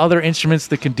difficult. There's other instruments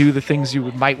that can do the things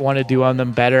you might want to do on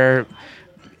them better,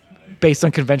 based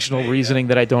on conventional reasoning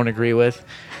that I don't agree with.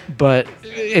 But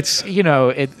it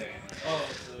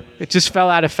just fell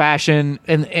out of fashion,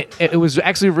 and it was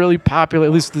actually really popular.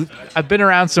 At least I've been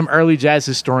around some early jazz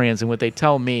historians, and what they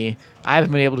tell me, I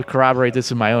haven't been able to corroborate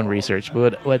this in my own research,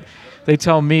 but what they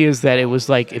tell me is that it was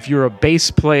like if you're a bass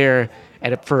player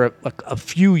for a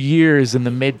few years in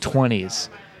the mid-20s,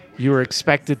 you were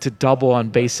expected to double on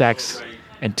bass sax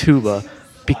and tuba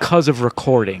because of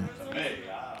recording.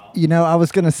 I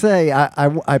was going to say,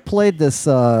 I played this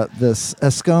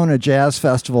Ascona Jazz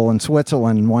Festival in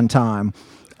Switzerland one time,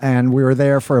 and we were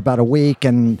there for about a week,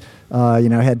 and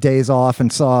had days off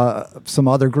and saw some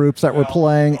other groups that were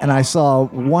playing, and I saw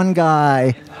one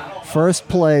guy first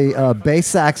play bass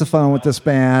saxophone with this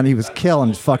band. He was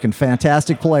killing, fucking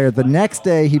fantastic player. The next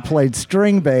day he played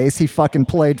string bass. He fucking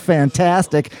played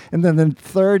fantastic. And then the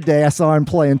third day I saw him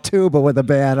playing tuba with a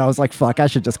band. I was like, fuck, I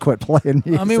should just quit playing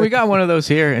music. I mean, we got one of those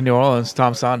here in New Orleans,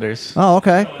 Tom Saunders. Oh,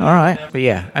 okay. All right. But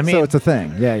yeah, I mean, so it's a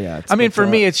thing. Yeah. For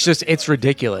me, it's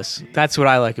ridiculous. That's what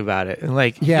I like about it. And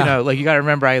like, you got to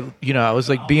remember, I was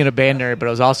like being a band nerd, but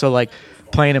I was also like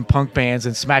playing in punk bands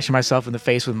and smashing myself in the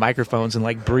face with microphones and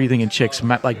like bleeding in chicks'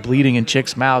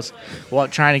 mouths while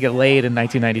trying to get laid in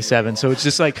 1997. So it's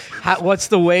just like, what's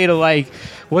the way to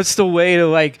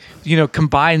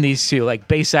combine these two? Like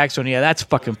bass saxophone, that's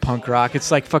fucking punk rock.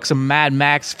 It's like some Mad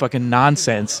Max fucking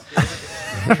nonsense.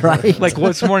 Right. Like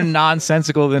what's more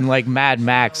nonsensical than like Mad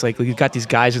Max? Like you've got these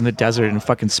guys in the desert in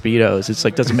fucking Speedos. It's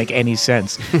like doesn't make any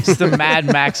sense. It's the Mad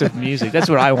Max of music. That's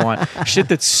what I want. Shit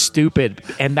that's stupid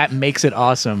and that makes it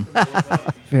awesome.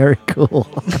 Very cool.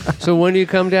 So when do you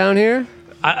come down here?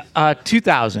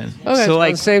 2000. Okay, so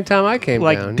like the same time I came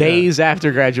like down. days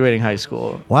after graduating high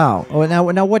school. Wow. Oh,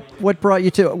 now what brought you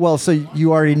to? Well, so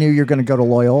you already knew you're going to go to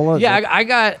Loyola? Yeah,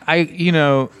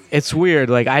 it's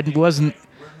weird. Like I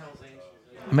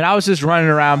was just running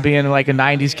around being like a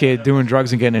 90s kid doing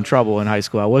drugs and getting in trouble in high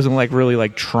school. I wasn't like really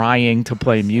like trying to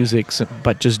play music,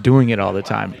 but just doing it all the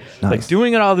time. Nice. Like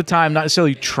doing it all the time, not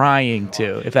necessarily trying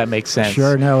to, if that makes sense.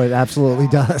 Sure, no, it absolutely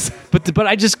does. But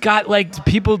I just got like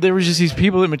there were just these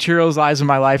people that materialized in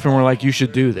my life and were like, you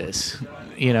should do this.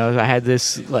 I had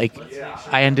this like,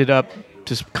 I ended up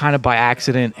just kind of by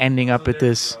accident ending up at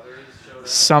this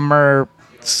summer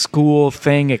school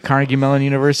thing at Carnegie Mellon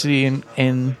University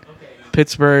in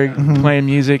Pittsburgh, playing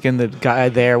music, and the guy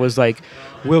there was like,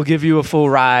 we'll give you a full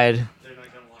ride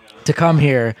to come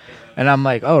here. And I'm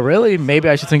like, oh really? Maybe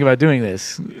I should think about doing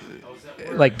this,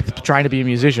 like trying to be a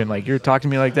musician. Like you're talking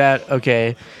to me like that,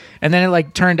 okay. And then it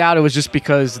like turned out it was just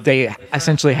because they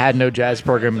essentially had no jazz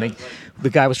program, and the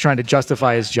guy was trying to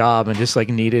justify his job and just like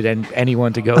needed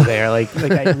anyone to go there. like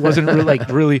I wasn't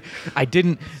really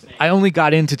I only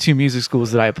got into 2 music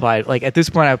schools that I applied. Like at this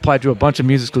point, I applied to a bunch of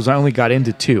music schools. I only got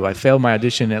into 2. I failed my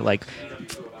audition at like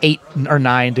 8 or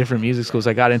 9 different music schools.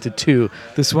 I got into 2.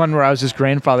 This one where I was just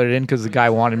grandfathered in because the guy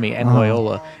wanted me, and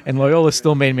Loyola. And Loyola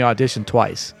still made me audition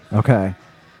twice. Okay.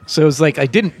 So it was like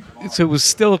so it was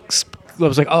still, I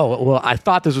was like, oh, well, I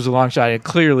thought this was a long shot. It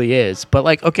clearly is. But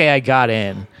like, okay, I got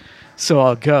in, so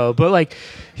I'll go. But like,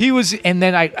 he was, and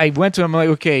then I went to him like,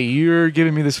 okay, you're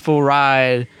giving me this full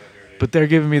ride, but they're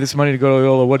giving me this money to go to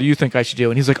Loyola. What do you think I should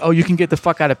do? And he's like, oh, you can get the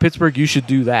fuck out of Pittsburgh. You should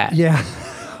do that. Yeah.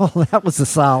 Well, that was a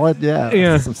solid,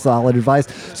 Yeah. some solid advice.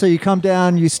 So you come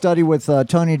down, you study with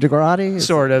Tony DeGrati?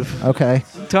 Sort of. Okay.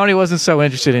 Tony wasn't so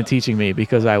interested in teaching me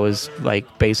because I was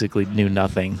like basically knew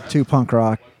nothing. Too punk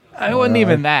rock. I wasn't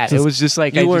even that. It was just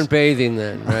like You weren't bathing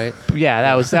then, right? Yeah,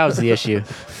 that was the issue.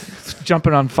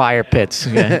 Jumping on fire pits.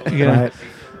 Yeah, you know? Right.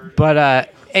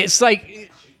 But it's like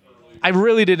I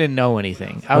really didn't know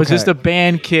anything. I was Okay. just a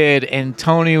band kid, and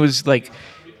Tony was like,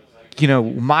 you know,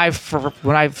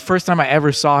 first time I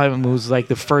ever saw him was like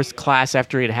the first class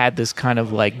after he'd had this kind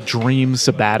of like dream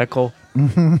sabbatical.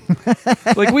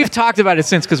 Like we've talked about it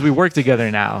since because we work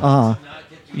together now.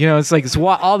 You know, it's like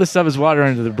all this stuff is water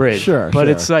under the bridge. Sure, but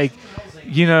sure. it's like,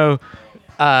 you know,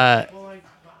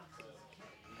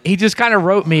 he just kind of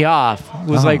wrote me off.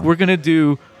 Was like, we're gonna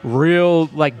do real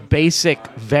like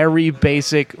very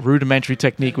basic rudimentary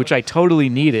technique, which I totally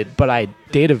needed, but I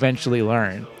did eventually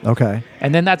learn. Okay.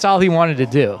 And then that's all he wanted to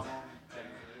do.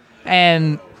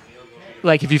 And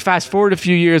like if you fast forward a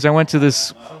few years, I went to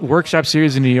this workshop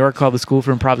series in New York called the School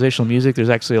for Improvisational Music. There's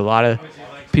actually a lot of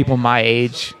people my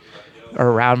age or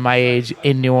around my age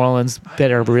in New Orleans that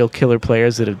are real killer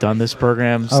players that have done this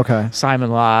program. Okay.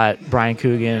 Simon Lott, Brian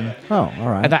Coogan. Oh, all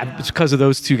right. And it's because of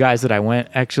those 2 guys that I went,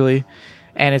 actually.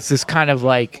 And it's this kind of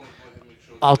like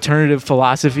alternative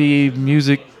philosophy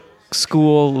music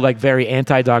school, like very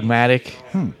anti-dogmatic.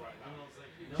 And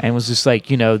it was just like,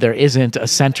 you know, there isn't a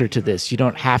center to this. You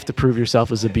don't have to prove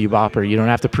yourself as a bebopper. You don't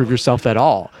have to prove yourself at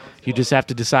all. You just have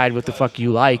to decide what the fuck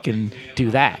you like and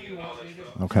do that.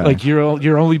 Okay. Like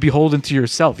you're only beholden to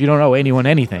yourself. You don't owe anyone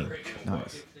anything.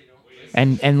 Nice.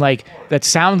 And like that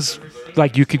sounds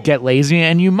like you could get lazy,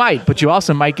 and you might, but you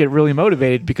also might get really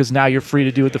motivated because now you're free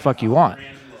to do what the fuck you want.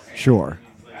 Sure.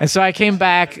 And so I came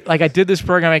back, like I did this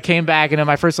program, I came back, and in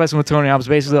my first lesson with Tony, I was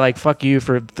basically like, fuck you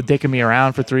for dicking me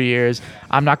around for 3 years.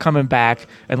 I'm not coming back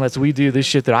unless we do this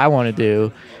shit that I want to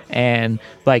do. And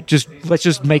like, let's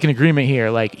just make an agreement here.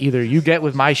 Like either you get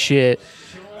with my shit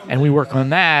and we work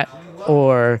on that,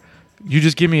 or you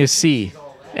just give me a C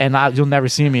and you'll never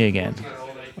see me again.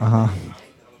 What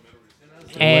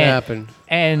happened?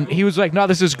 And he was like, no,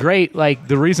 this is great. Like,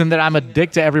 the reason that I'm a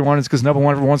dick to everyone is because no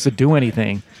one ever wants to do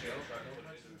anything.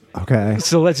 Okay.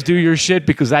 So let's do your shit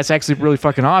because that's actually really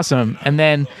fucking awesome. And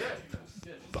then,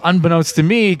 unbeknownst to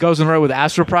me, goes and wrote with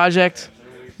Astro Project,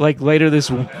 like later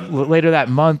that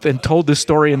month, and told this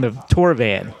story in the tour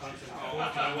van.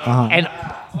 And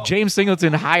James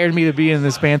Singleton hired me to be in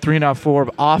this band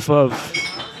 304 off of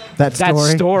That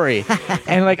story.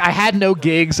 And like I had no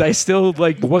gigs. I still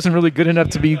like wasn't really good enough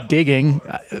to be gigging.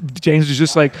 James was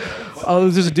just like, oh,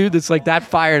 there's a dude that's like that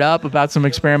fired up about some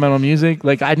experimental music.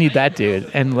 Like I need that dude.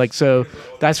 And like so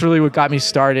that's really what got me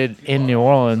started in New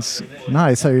Orleans.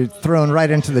 Nice. So you're thrown right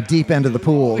into the deep end of the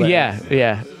pool. there.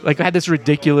 Yeah. Like I had this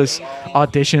ridiculous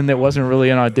audition that wasn't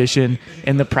really an audition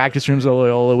in the practice rooms of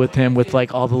Loyola with him, with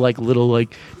like all the like little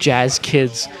like jazz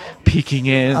kids peeking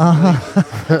in,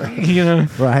 you know.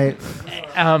 Right.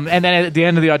 And then at the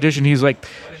end of the audition, he's like,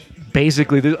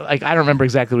 basically, like I don't remember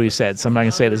exactly what he said, so I'm not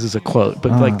gonna say this is a quote,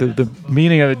 but like the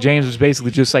meaning of it, James was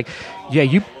basically just like, yeah,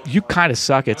 you kind of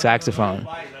suck at saxophone,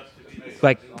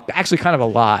 like actually kind of a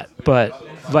lot, but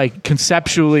like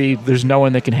conceptually, there's no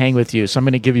one that can hang with you, so I'm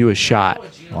gonna give you a shot.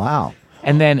 Wow.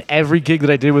 And then every gig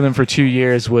that I did with him for 2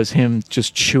 years was him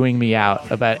just chewing me out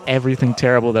about everything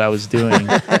terrible that I was doing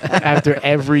after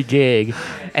every gig.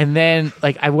 And then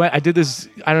like I did this,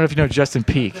 I don't know if you know Justin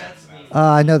Peak.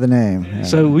 I know the name. Yeah.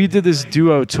 So we did this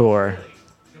duo tour.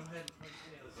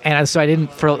 And so I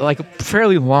didn't, for like a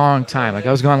fairly long time, like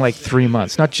I was gone like 3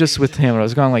 months, not just with him, but I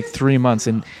was gone like 3 months.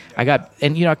 And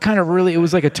you know, kind of really, it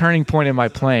was like a turning point in my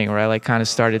playing where I like kind of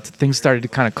things started to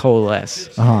kind of coalesce.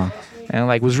 And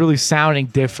like was really sounding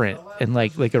different and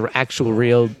like an actual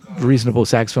real reasonable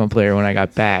saxophone player when I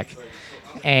got back.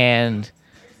 And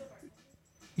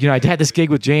you know, I had this gig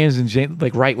with James, and James,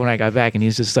 like right when I got back, and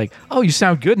he's just like, "Oh, you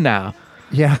sound good now."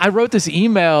 Yeah. I wrote this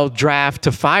email draft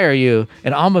to fire you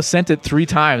and almost sent it 3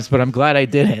 times, but I'm glad I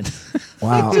didn't.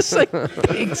 Wow. Just like,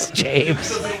 thanks,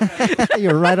 James.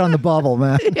 You're right on the bubble,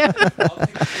 man. Yeah.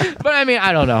 But I mean,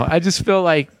 I don't know. I just feel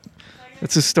like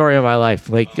It's the story of my life.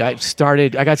 Like I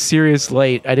got serious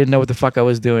late. I didn't know what the fuck I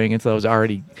was doing until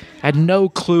I had no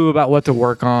clue about what to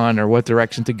work on or what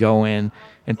direction to go in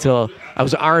until I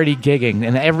was already gigging.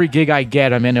 And every gig I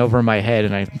get, I'm in over my head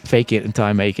and I fake it until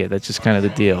I make it. That's just kind of the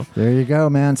deal. There you go,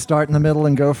 man. Start in the middle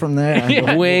and go from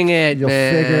there. Wing it, You'll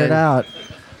man. figure it out.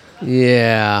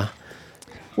 Yeah.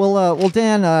 Well,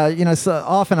 Dan, so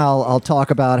often I'll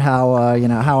talk about how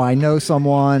how I know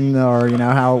someone, or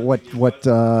how what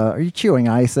are you chewing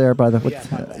ice there by the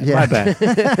My bad.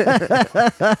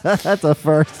 That's a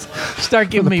first.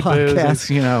 Start giving me booze. podcast.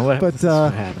 It's,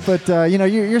 what But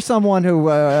you're someone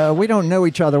who we don't know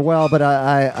each other well, but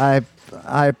I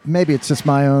maybe it's just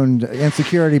my own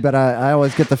insecurity, but I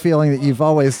always get the feeling that you've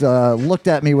always looked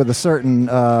at me with a certain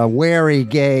wary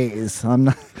gaze. I'm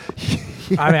not.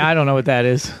 I don't know what that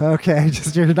is. Okay,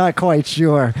 just you're not quite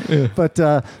sure, but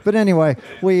anyway,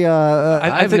 we.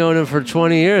 I've known him for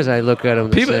 20 years. I look at him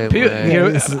the same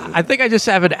way. I think I just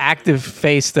have an active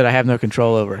face that I have no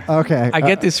control over. Okay, I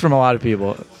get this from a lot of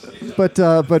people. But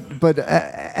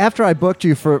after I booked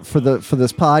you for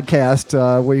this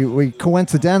podcast, we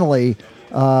coincidentally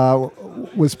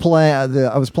was playing.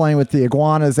 I was playing with the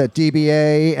Iguanas at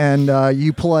DBA, and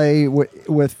you play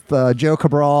with Joe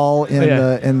Cabral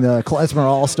in the Klezmer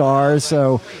All Stars.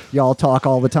 So y'all talk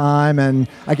all the time, and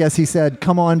I guess he said,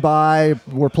 "Come on by,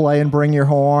 we're playing. Bring your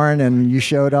horn," and you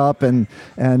showed up, and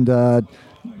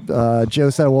Joe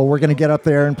said, "Well, we're going to get up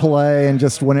there and play, and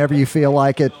just whenever you feel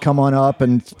like it, come on up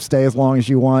and stay as long as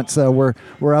you want." So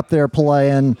we're up there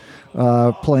playing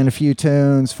a few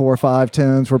tunes, 4 or 5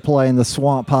 tunes. We're playing the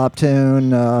Swamp Pop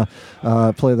tune,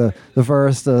 play the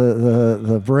verse,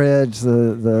 the bridge,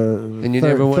 And you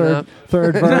never went up?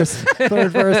 third verse.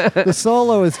 The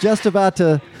solo is just about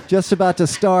to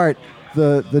start.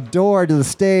 The door to the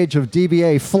stage of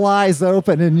DBA flies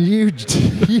open, and you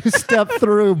step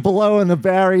through, blowing the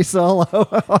Barry solo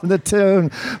on the tune.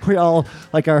 We all,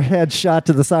 like, our heads shot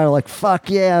to the side, like, "Fuck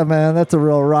yeah, man! That's a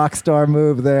real rock star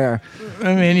move there."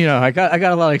 I mean, I got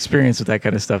a lot of experience with that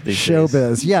kind of stuff these days.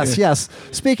 Showbiz, yes.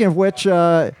 Speaking of which,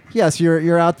 yes,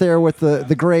 you're out there with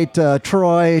the great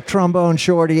Troy Trombone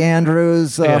Shorty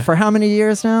Andrews for how many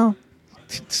years now?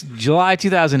 It's July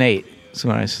 2008. That's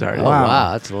when I started. Oh,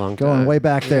 wow. That's a long time. Going way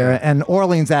back there. And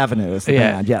Orleans Avenue is the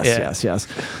band. Yes.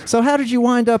 So how did you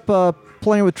wind up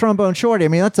playing with Trombone Shorty? I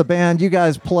mean, that's a band. You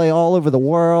guys play all over the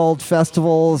world,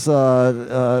 festivals.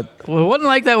 Well, it wasn't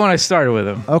like that when I started with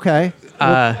them. Okay.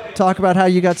 Well, talk about how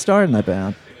you got started in that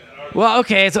band. Well,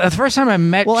 okay. It's the first time I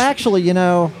met... Well, actually,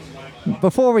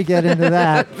 before we get into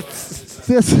that,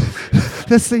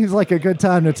 this seems like a good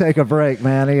time to take a break,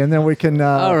 Manny, and then we can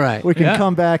all right. We can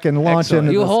come back and launch Excellent.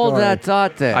 into You the hold story. that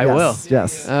thought there. I will.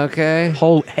 Yes. Okay.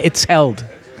 It's held.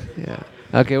 Yeah.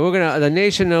 Okay, the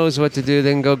nation knows what to do.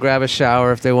 They can go grab a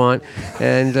shower if they want,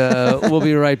 and we'll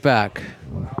be right back.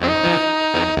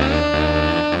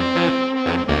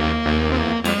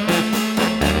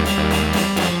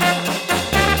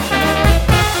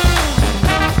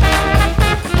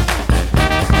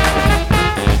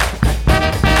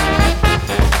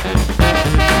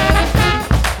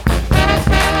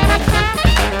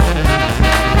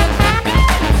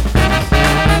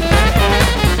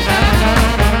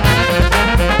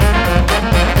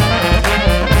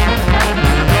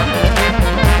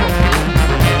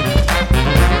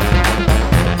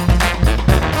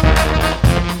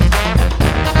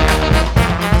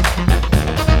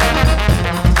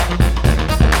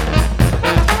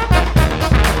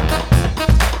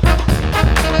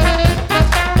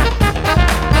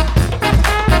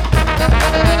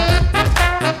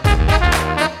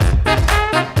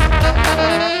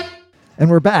 And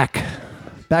we're back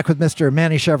with Mr.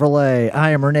 Manny Chevrolet.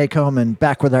 I am Renee Coman,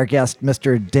 back with our guest,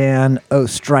 Mr. Dan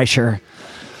Ostreicher.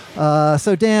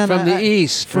 So Dan, From the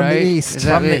East, from right? the East, Is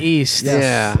that From the it? East. Yes.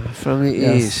 Yeah, from the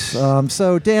East.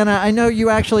 So Dan, I know you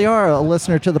actually are a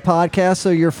listener to the podcast, so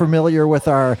you're familiar with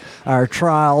our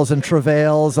trials and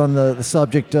travails on the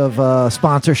subject of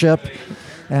sponsorship.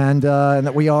 And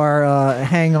that we are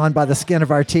hanging on by the skin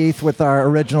of our teeth with our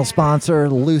original sponsor,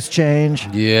 Loose Change.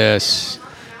 Yes.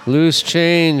 Loose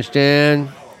change, Dan.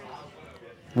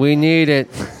 We need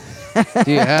it.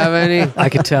 Do you have any? I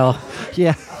could tell.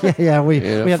 Yeah. We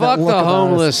have Fuck that look the about us.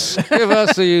 homeless. Give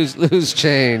us the loose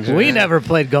change. We man. never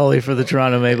played goalie for the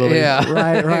Toronto Maple Leafs. Yeah.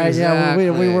 Right. Exactly.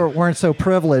 Yeah, we weren't so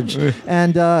privileged,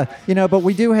 and but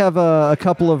we do have a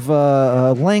couple of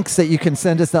links that you can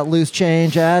send us that loose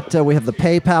change at. We have the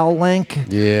PayPal link,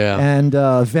 Yeah. and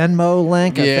Venmo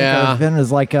link. I Yeah. think our Venmo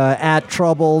is like at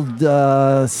troubled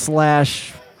 /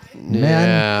 men.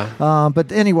 Yeah.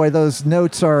 But anyway, those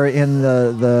notes are in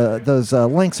those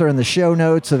links are in the show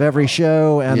notes of every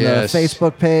show and Yes. the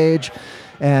Facebook page.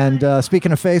 And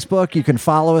speaking of Facebook, you can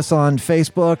follow us on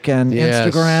Facebook and Yes.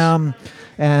 Instagram.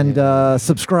 And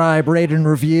subscribe, rate, and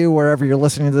review wherever you're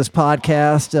listening to this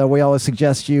podcast. We always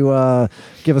suggest you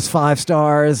give us 5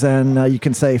 stars, and you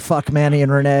can say "fuck Manny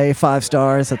and Renee" 5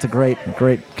 stars. That's a great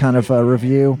kind of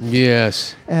review.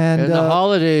 Yes. And, And the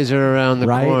holidays are around the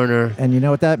right? corner. And you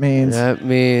know what that means? That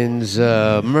means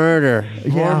murder.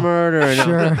 More murder.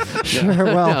 No. Sure.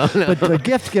 Well, but the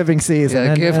gift giving season. Yeah,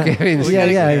 and, gift-giving Yeah,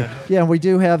 season. yeah. And we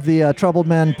do have the Troubled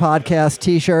Men podcast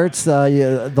T-shirts.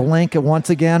 The link once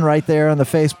again right there on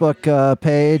the Facebook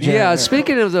page. Yeah,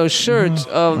 speaking of those shirts,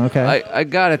 Okay. I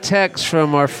got a text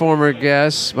from our former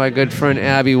guest, my good friend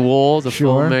Abby Wool, the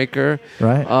Sure. filmmaker.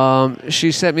 Right.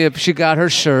 She sent me she got her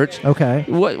shirt. Okay.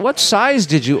 What size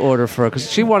did you order for her?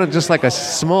 Because she wanted just like a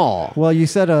small. Well, you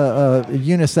said a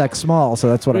unisex small, so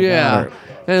that's what I got Yeah. her.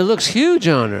 And it looks huge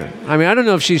on her. I mean, I don't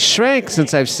know if she's shrank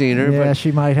since I've seen her. Yeah, but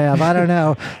she might have. I don't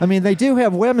know. I mean, they do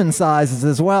have women's sizes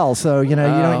as well, so you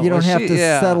don't well, have to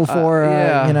settle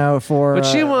for for. But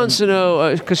she wants to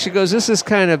know because she goes, "This is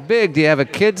kind of big. Do you have a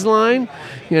kids line?"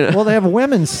 You know. Well, they have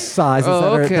women's sizes that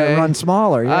okay. run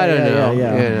smaller. Yeah, I don't know.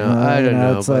 Yeah. I don't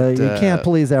know. It's, but, you can't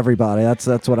please everybody.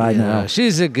 That's what I know.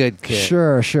 She's a good kid.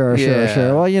 Sure.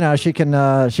 Yeah. Well, she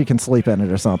can sleep in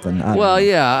it or something. I don't know. Well,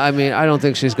 yeah. I mean, I don't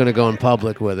think she's going to go in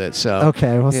public with it. So.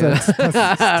 Okay, well, so it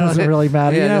doesn't really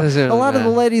matter. Yeah, it doesn't a lot of the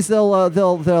matter. ladies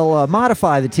they'll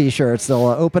modify the t-shirts. They'll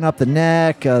open up the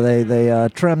neck. They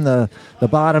trim the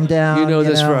bottom down. You know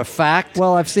this for a fact?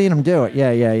 Well, I've seen them do it.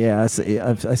 Yeah. I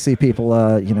see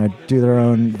people do their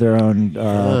own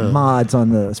mods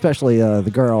on especially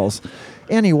the girls.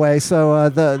 Anyway, so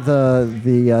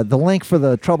the link for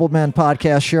the Troubled Men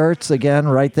podcast shirts again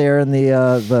right there in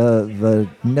the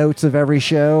notes of every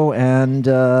show and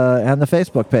the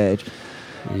Facebook page.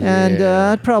 And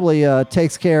it probably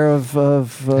takes care of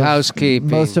Housekeeping.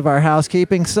 most of our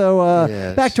housekeeping. So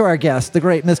Yes. back to our guest, the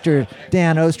great Mr.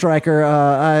 Dan Ostreicher.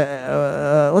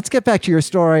 Let's get back to your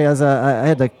story, as I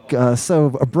had to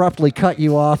so abruptly cut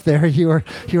you off there. You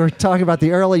were talking about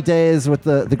the early days with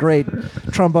the great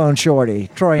trombone shorty,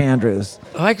 Troy Andrews.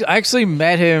 I actually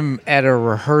met him at a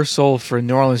rehearsal for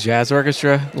New Orleans Jazz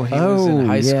Orchestra when he was in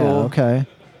high school. Okay.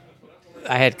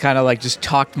 I had kind of just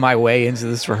talked my way into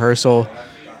this rehearsal.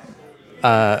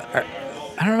 I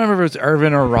don't remember if it was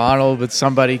Irvin or Ronald, but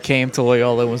somebody came to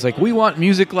Loyola and was like, "We want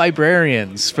music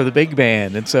librarians for the big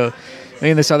band." And so me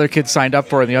and this other kid signed up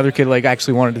for it, and the other kid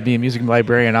actually wanted to be a music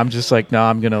librarian. I'm just like, no,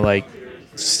 I'm gonna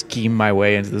scheme my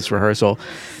way into this rehearsal.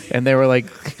 And they were like,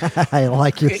 I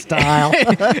like your style.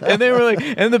 and they were like,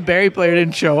 and the Barry player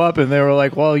didn't show up, and they were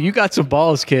like, well, you got some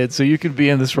balls, kid, so you can be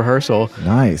in this rehersal.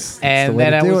 Nice. That's And the way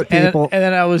then to do it, people. and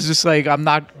then I was just like, I'm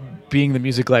not being the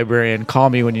music librarian. Call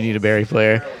me when you need a Barry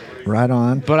player. Right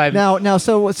on. But now,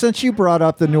 so since you brought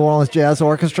up the New Orleans Jazz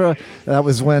Orchestra, that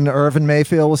was when Irvin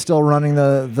Mayfield was still running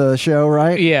the show,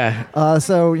 right? Yeah.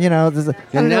 So there's I don't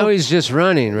And now know. he's just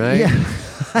running, right? Yeah.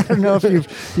 I don't know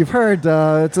if you've heard.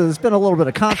 There's been a little bit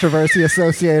of controversy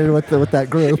associated with that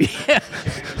group.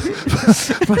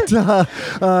 But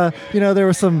there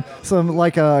was some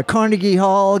like a Carnegie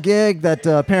Hall gig that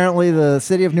apparently the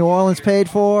city of New Orleans paid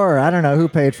for, or I don't know who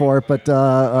paid for it. But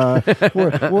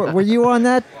were you on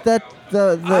that?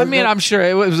 I'm sure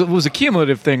it was a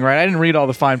cumulative thing, right? I didn't read all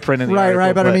the fine print in the article.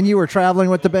 Right. But I mean, you were traveling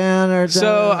with the band, or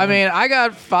So I mean, I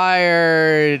got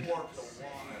fired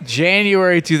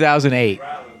January 2008.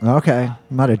 Okay,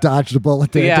 might have dodged a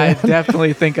bullet there. Yeah, I Dan.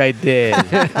 definitely think I did.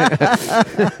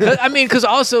 I mean, because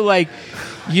also I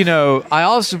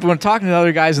also, when talking to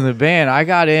other guys in the band,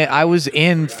 I was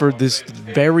in for this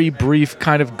very brief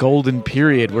kind of golden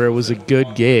period where it was a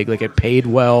good gig. Like, it paid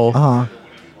well. Uh-huh.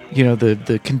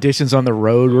 The conditions on the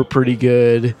road were pretty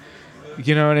good.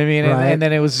 You know what I mean? Right. And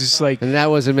then it was just like... And that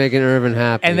wasn't making Irvin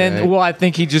happy. And then, right? well, I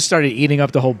think he just started eating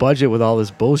up the whole budget with all this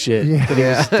bullshit that he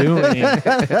was doing.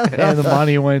 And the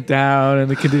money went down, and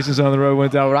the conditions on the road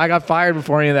went down. But I got fired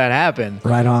before any of that happened.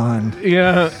 Right on.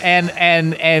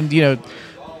 And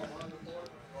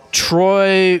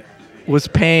Troy was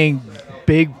paying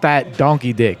big fat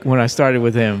donkey dick when I started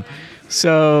with him.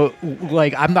 So,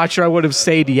 I'm not sure I would have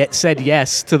said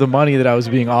yes to the money that I was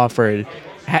being offered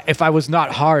if I was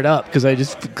not hard up because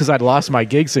I'd lost my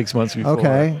gig 6 months before.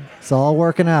 Okay. It's all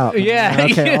working out. Yeah,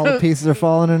 Okay, all the pieces are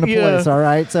falling into Yeah. place, all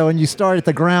right? So, and you start at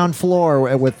the ground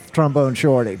floor with Trombone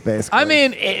Shorty, basically. I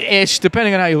mean, ish,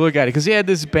 depending on how you look at it, because he had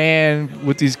this band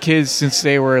with these kids since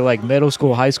they were like middle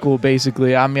school, high school,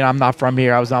 basically. I mean, I'm not from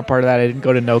here. I was not part of that. I didn't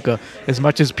go to Noka. As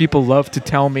much as people love to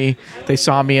tell me they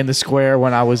saw me in the square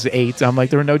when I was 8, I'm like,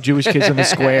 there were no Jewish kids in the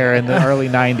square in the early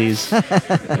 90s.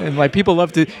 And like, people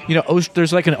love to,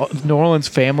 there's like a New Orleans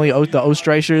family, the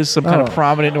Ostreichers, some kind of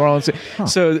prominent New Orleans.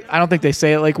 So I don't think they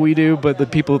say it like we do, but the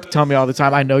people tell me all the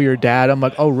time, I know your dad. I'm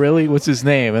like, oh, really? What's his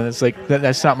name? And it's like,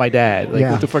 that's not my dad. Like,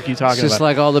 Yeah. what the fuck are you talking It's just about?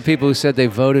 like all the people who said they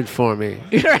voted for me.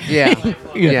 Yeah.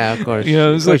 Yeah, of course. It's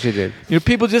Of course like, you did.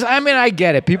 People just, I mean, I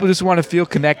get it. People just want to feel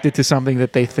connected to something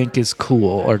that they think is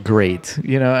cool or great.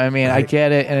 I mean, I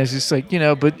get it. And it's just like,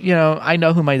 but, I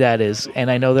know who my dad is,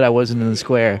 and I know that I wasn't in the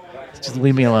square. Just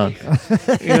leave me alone.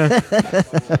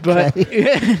 But,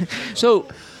 So,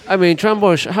 I mean,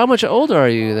 Trombone, how much older are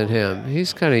you than him?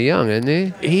 He's kind of young, isn't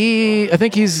he? I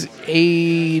think he's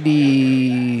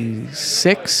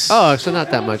 86. Oh, so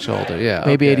not that much older. Yeah.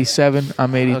 Maybe okay. 87.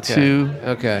 I'm 82.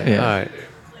 Okay. Yeah.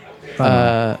 All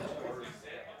right.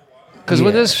 Because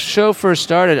when yeah. this show first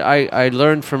started, I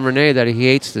learned from Renee that he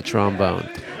hates the trombone.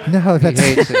 no, He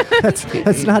hates it.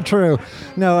 that's not true.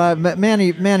 No,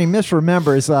 Manny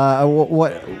misremembers.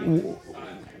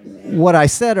 What I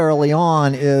said early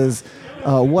on is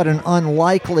what an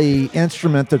unlikely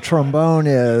instrument the trombone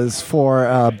is for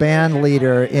a band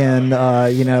leader in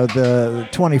the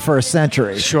 21st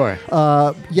century. Sure.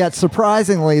 Yet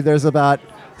surprisingly, there's about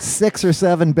 6 or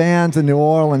 7 bands in New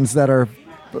Orleans that are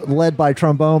led by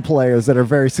trombone players that are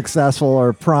very successful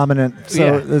or prominent.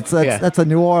 So that's a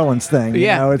New Orleans thing.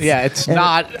 It's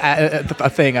not a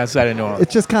thing outside of New Orleans.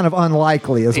 It's just kind of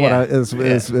unlikely, is Yeah. is my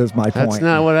point. That's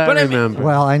not what I But I mean- remember.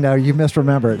 Well, I know you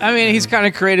misremembered. I mean, he's kind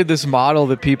of created this model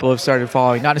that people have started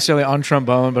following, not necessarily on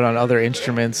trombone, but on other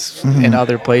instruments in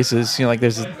other places. Like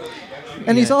there's,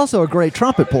 And he's also a great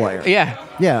trumpet player. yeah,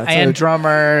 Yeah, it's and a-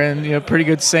 drummer, and pretty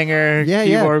good singer, Yeah,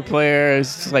 keyboard player.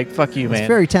 It's fuck you, man. He's a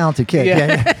very talented kid.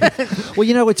 Yeah. Yeah.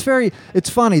 Well, it's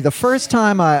funny. The first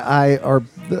time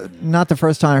not the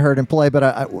first time I heard him play,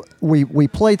 but we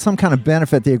played some kind of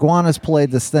benefit. The Iguanas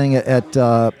played this thing at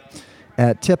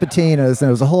Tipitina's, and there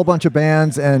was a whole bunch of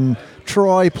bands, and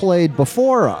Troy played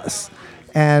before us.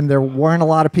 And there weren't a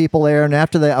lot of people there. And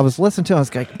after that, I was listening to him. I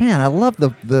was like, man, I love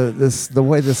the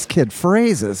way this kid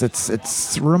phrases.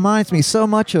 It's reminds me so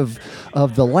much of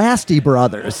the Lasty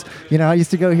brothers. I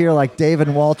used to go hear like David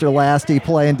and Walter Lasty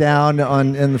playing down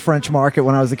in the French Market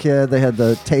when I was a kid. They had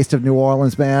the Taste of New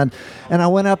Orleans band. And I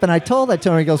went up and I told that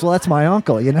to him. He goes, well, that's my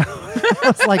uncle, I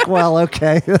was like, well,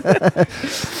 okay.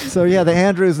 So yeah, the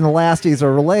Andrews and the Lasties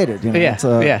are related. Yeah,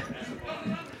 yeah.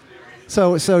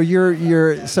 So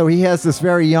he has this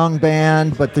very young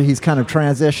band, but he's kind of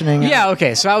transitioning. Yeah,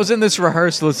 okay. So I was in this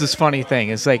rehearsal. It's this funny thing.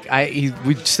 It's like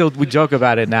we joke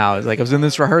about it now. It's like I was in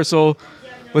this rehearsal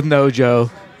with Nojo.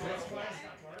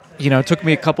 It took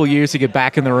me a couple years to get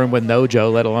back in the room with Nojo,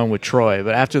 let alone with Troy.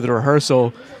 But after the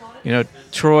rehearsal,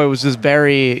 Troy was just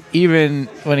very, even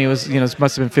when he was,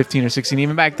 must have been 15 or 16.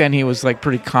 Even back then, he was like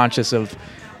pretty conscious of,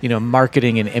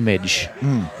 marketing and image.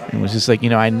 And was just like,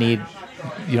 I need.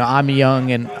 I'm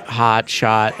young and hot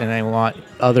shot, and I want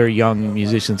other young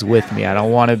musicians with me. I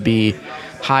don't want to be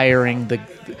hiring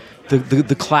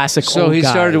the classic. So old he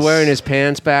started guys. wearing his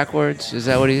pants backwards? Is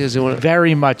that what he is?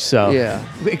 Very much so. Yeah.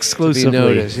 Exclusively. Be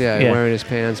noticed, wearing his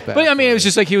pants back. But I mean, it was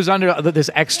just like he was under this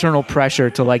external pressure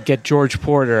to like get George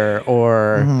Porter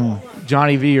or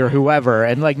Johnny V or whoever,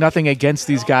 and like nothing against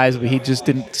these guys, but he just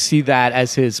didn't see that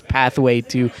as his pathway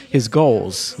to his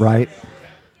goals. Right.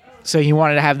 So he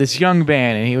wanted to have this young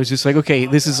band, and he was just like, okay,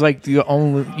 this is like the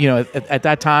only, at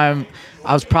that time,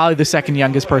 I was probably the second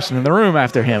youngest person in the room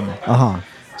after him.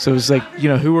 So it was like,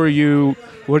 who are you?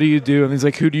 What do you do? And he's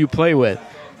like, who do you play with?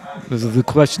 This is the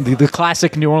question, the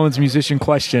classic New Orleans musician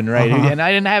question, right? And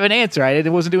I didn't have an answer. I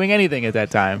wasn't doing anything at that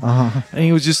time. And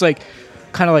he was just like,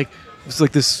 kind of like, it was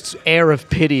like this air of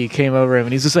pity came over him,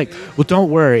 and he's just like, well, don't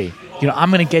worry.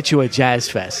 I'm going to get you a jazz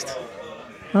fest.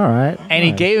 All right. And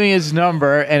he gave me his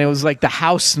number, and it was like the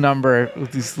house number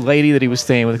with this lady that he was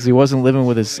staying with because he wasn't living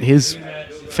with his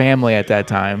family at that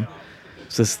time.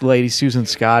 So this lady, Susan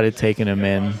Scott, had taken him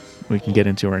in. We can get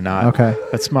into or not. Okay.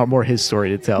 That's more his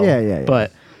story to tell. Yeah.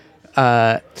 But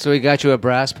so he got you a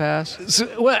brass pass?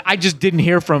 I just didn't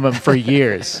hear from him for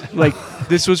years. Like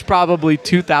this was probably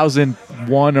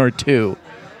 2001 or 2.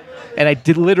 And I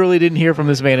literally didn't hear from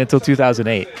this man until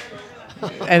 2008.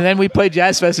 And then we played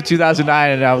Jazz Fest in 2009,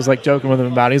 and I was like joking with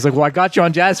him about it. He's like, well, I got you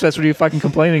on Jazz Fest. What are you fucking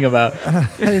complaining about? I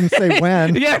didn't say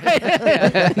when.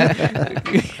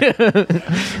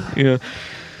 Yeah.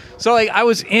 So like I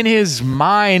was in his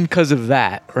mind because of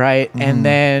that, right? And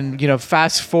then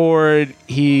fast forward,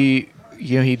 he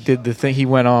did the thing. He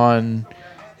went on.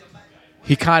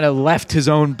 He kind of left his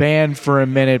own band for a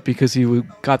minute because he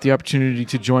got the opportunity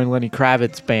to join Lenny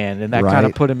Kravitz's band, and that kind of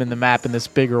Right. put him in the map in this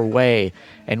bigger way.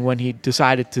 And when he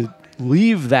decided to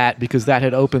leave that because that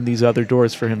had opened these other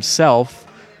doors for himself,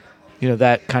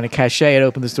 that kind of cachet had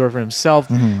opened this door for himself.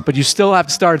 But you still have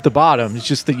to start at the bottom. It's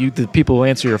just that the people who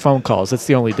answer your phone calls. That's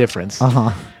the only difference.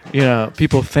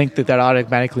 People think that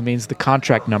automatically means the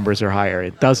contract numbers are higher.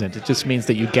 It doesn't. It just means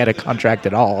that you get a contract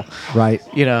at all. Right.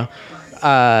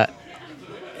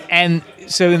 And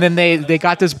so then they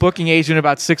got this booking agent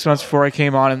about 6 months before I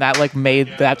came on, and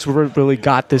that's where it really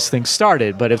got this thing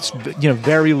started. But it's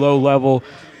very low level,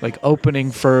 like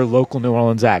opening for local New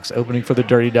Orleans acts, opening for the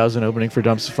Dirty Dozen, opening for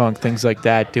Dumpster Funk, things like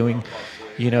that. Doing,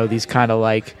 these kind of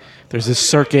like there's this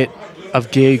circuit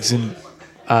of gigs in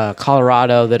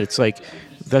Colorado that it's like.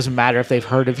 Doesn't matter if they've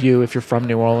heard of you. If you're from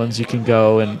New Orleans, you can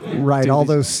go and Right, do all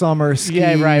these- those summer ski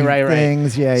right.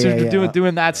 things. Yeah, so yeah, yeah.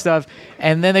 doing that stuff,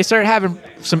 and then they started having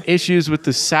some issues with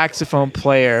the saxophone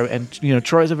player. And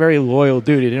Troy's a very loyal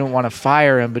dude. He didn't want to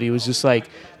fire him, but he was just like,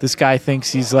 this guy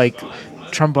thinks he's like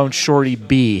Trombone Shorty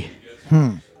B.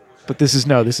 But this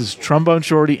is Trombone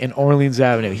Shorty in Orleans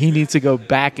Avenue. He needs to go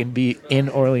back and be in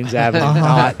Orleans Avenue,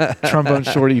 not Trombone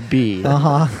Shorty B.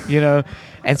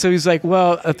 And so he's like,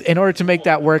 well, in order to make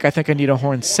that work, I think I need a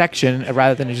horn section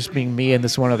rather than it just being me and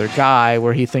this one other guy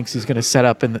where he thinks he's going to set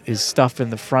up his stuff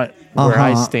in the front where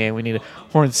I stand. We need a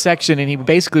horn section. And he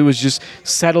basically was just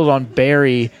settled on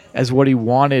Barry as what he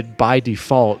wanted by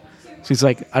default. So he's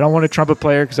like, I don't want a trumpet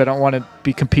player because I don't want to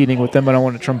be competing with them. I don't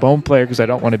want a trombone player because I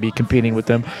don't want to be competing with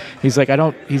them. He's like,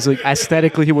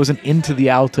 aesthetically, he wasn't into the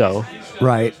alto.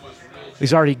 Right.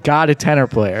 He's already got a tenor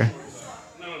player.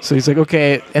 So he's like,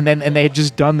 okay. And they had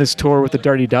just done this tour with the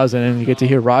Dirty Dozen, and you get to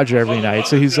hear Roger every night.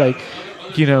 So he's like,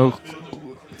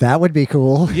 That would be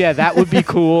cool. yeah, that would be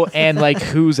cool. And like,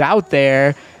 who's out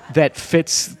there that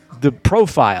fits the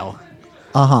profile?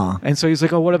 And so he's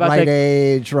like, oh, what about Right that?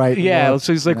 age, right. Yeah, look,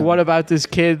 so he's like, what about this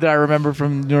kid that I remember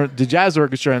from the jazz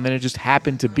orchestra? And then it just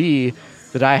happened to be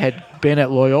that I had been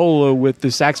at Loyola with the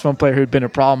saxophone player who'd been a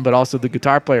problem, but also the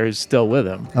guitar player who's still with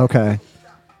him. Okay.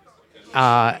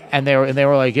 And they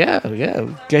were like, yeah,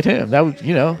 get him. That would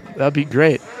that'd be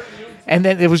great. And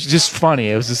then it was just funny.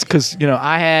 It was just because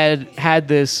I had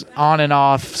this on and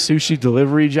off sushi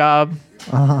delivery job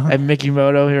at Mickey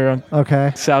Moto here on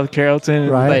Okay. South Carrollton,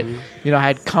 Right. but I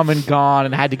had come and gone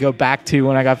and had to go back to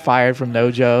when I got fired from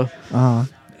Nojo,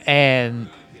 and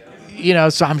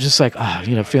so I'm just like,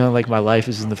 feeling like my life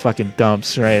is in the fucking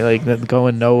dumps, right? Like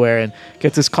going nowhere, and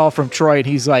get this call from Troy, and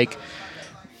he's like,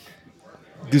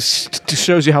 this just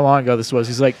shows you how long ago this was.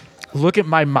 He's like, look at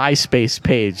my MySpace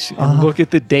page and look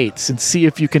at the dates and see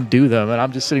if you can do them. And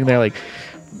I'm just sitting there like,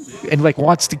 and like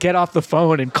wants to get off the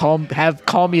phone and call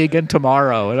me again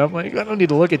tomorrow. And I'm like, I don't need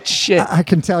to look at shit. I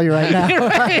can tell you right now.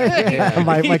 Yeah,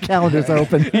 my calendar's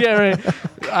open. Yeah,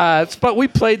 right. But we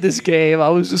played this game. I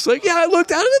was just like, I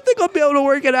didn't think I'll be able to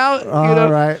work it out.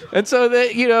 Right. And so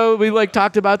that, we like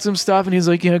talked about some stuff, and he's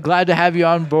like, glad to have you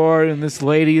on board. And this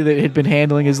lady that had been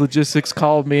handling his logistics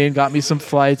called me and got me some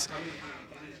flights.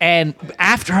 And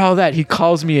after all that, he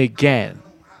calls me again.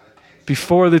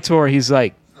 Before the tour, he's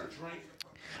like,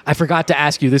 I forgot to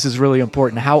ask you, this is really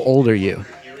important. How old are you?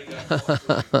 'Cause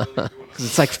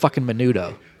it's like fucking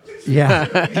Menudo.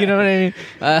 Yeah. You know what I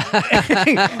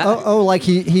mean? Like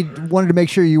he wanted to make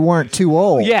sure you weren't too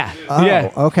old. Yeah. Oh,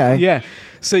 yeah. okay. Yeah.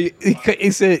 So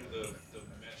he said,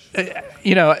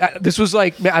 this was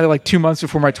like 2 months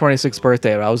before my 26th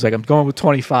birthday. I was like, I'm going with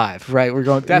 25, right? We're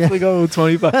definitely going with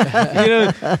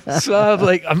 25. So I'm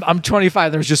like, I'm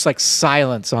 25. There's just like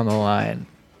silence on the line.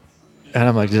 And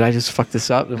I'm like, did I just fuck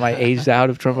this up? Am I aged out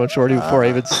of Trombone Shorty before I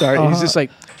even start? And he's just like,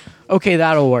 okay,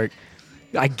 that'll work.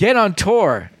 I get on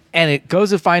tour, and it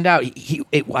goes to find out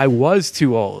I was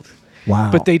too old.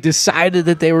 Wow. But they decided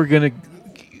that they were going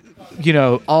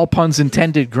to, all puns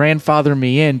intended, grandfather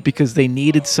me in because they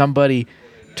needed somebody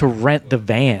to rent the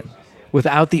van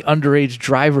without the underage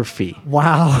driver fee.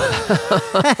 Wow.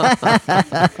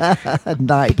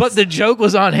 Nice. But the joke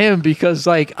was on him because,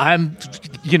 like, I'm,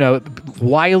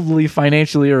 wildly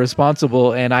financially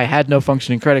irresponsible, and I had no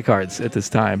functioning credit cards at this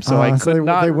time, so I could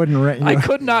not. They wouldn't rent you. I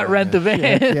could not rent the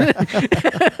van.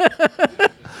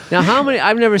 Now,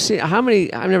 I've never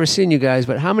seen you guys,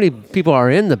 but how many people are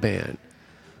in the band?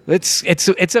 It's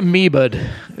amoeba'd.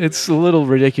 It's a little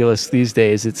ridiculous these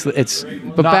days.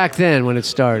 But back then, when it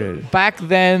started, back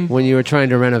then, when you were trying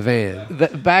to rent a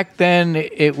van, back then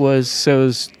it was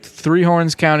 3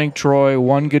 horns counting Troy,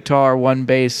 1 guitar, 1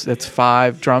 bass. That's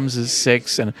 5. Drums is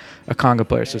 6, and a conga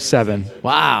player, so 7.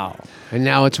 Wow. And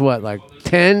now it's what, like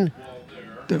 10?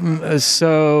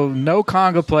 So no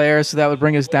conga player, so that would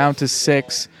bring us down to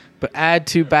 6. But add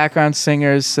 2 background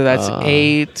singers, so that's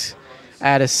 8.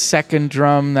 Add a second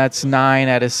drum, that's 9.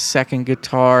 Add a second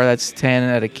guitar, that's 10.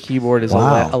 And add a keyboard is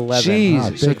Wow. 11. Jeez.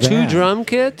 Wow, So big 2 band. drum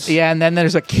kits? Yeah, and then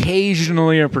there's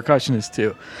occasionally a percussionist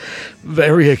too.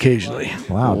 Very occasionally.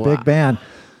 Wow, Wow. big band.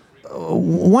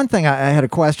 One thing I had a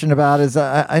question about is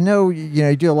I know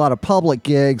you do a lot of public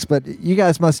gigs, but you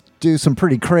guys must do some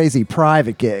pretty crazy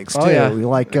private gigs too. Oh, yeah.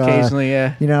 Like Occasionally,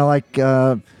 yeah.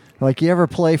 Like you ever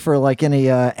play for like any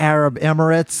Arab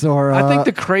Emirates or I think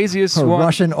the craziest or one.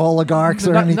 Russian oligarchs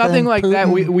or anything? Nothing like that.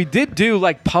 Putin? We did do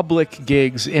like public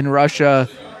gigs in Russia,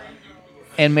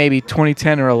 and maybe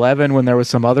 2010 or 11 when there was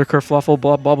some other kerfluffle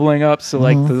bubbling up. So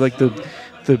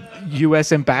the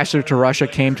U.S. ambassador to Russia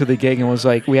came to the gig and was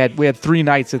like, we had 3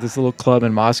 nights at this little club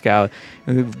in Moscow.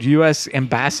 And the U.S.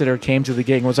 ambassador came to the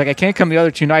gig and was like, I can't come the other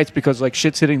 2 nights because like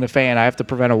shit's hitting the fan. I have to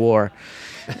prevent a war.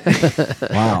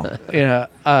 Wow.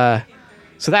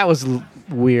 So that was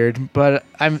weird. But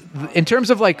in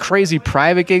terms of like crazy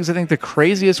private gigs, I think the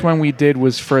craziest one we did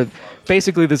was for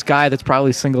basically this guy that's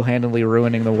probably single-handedly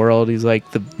ruining the world. He's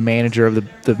like the manager of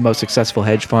the most successful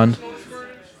hedge fund.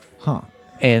 Huh.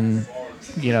 And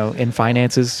in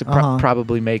finances,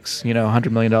 probably makes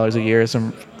 $100 million a year,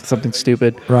 something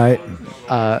stupid, Right.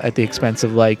 at the expense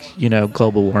of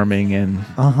global warming and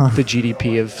the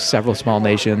GDP of several small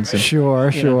nations. And,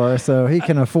 Sure. So he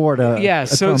can afford a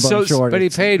trombone shortage. But he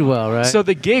paid well, right? So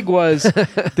the gig was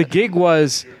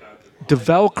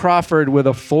DeVell Crawford with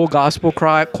a full gospel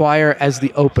choir as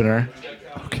the opener,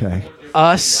 Okay.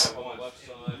 us,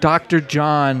 Dr.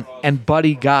 John, and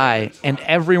Buddy Guy, and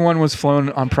everyone was flown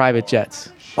on private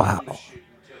jets. Wow.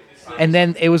 And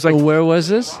then it was like where was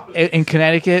this? in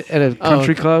Connecticut at a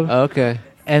country club. Okay.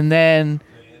 And then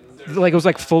it was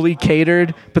like fully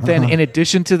catered, but then in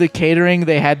addition to the catering,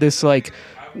 they had this like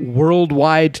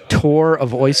worldwide tour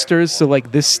of oysters. So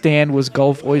like this stand was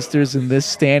Gulf oysters, and this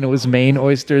stand was Maine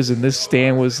oysters, and this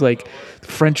stand was like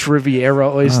French Riviera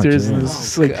oysters. And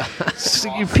this is like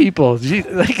you people,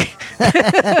 like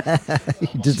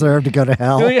He deserved to go to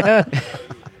hell. yeah,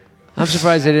 I'm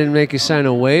surprised they didn't make you sign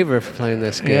a waiver for playing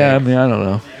this game. yeah. I mean, I don't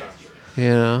know. You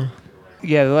know?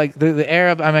 Yeah, like the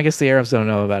Arab. I guess the Arabs don't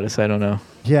know about it, so I don't know.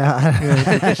 Yeah.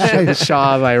 The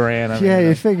Shah of Iran. I Yeah, mean,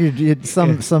 you figured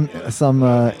some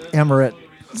emirate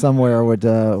somewhere would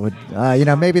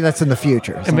maybe that's in the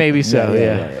future. maybe so.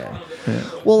 Yeah.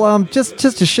 Well, just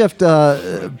to shift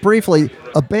briefly,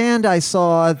 a band I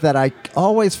saw that I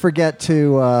always forget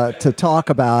to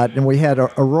talk about, and we had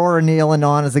Aurora Nealon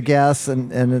on as a guest,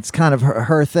 and it's kind of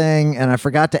her thing, and I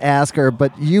forgot to ask her,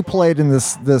 but you played in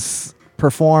this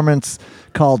performance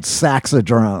called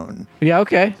Saxodrome, Yeah.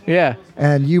 Okay. Yeah.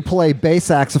 and you play bass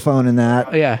saxophone in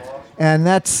that. Yeah. And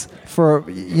that's for,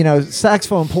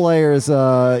 saxophone players,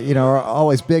 are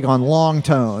always big on long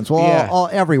tones. Well, Yeah.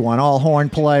 all horn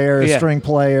players, Yeah. string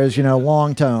players,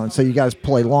 long tones. So you guys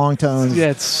play long tones. Yeah.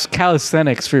 It's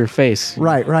calisthenics for your face.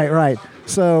 Right.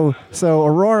 So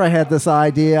Aurora had this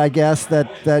idea, I guess,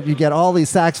 that you get all these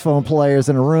saxophone players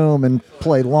in a room and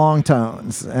play long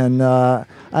tones. And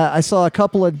I saw a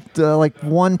couple of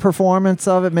one performance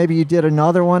of it. Maybe you did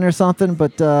another one or something,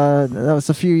 but that was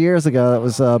a few years ago. That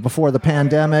was before the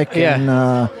pandemic. Yeah. And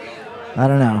I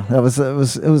don't know. It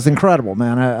was incredible,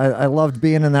 man. I loved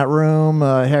being in that room.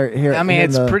 Here, I mean,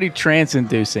 it's pretty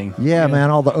trance-inducing. Yeah, man.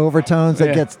 All the overtones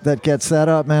that get set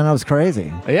up, man. That was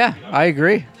crazy. Yeah, I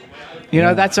agree.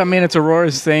 It's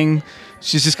Aurora's thing.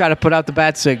 She's just got to put out the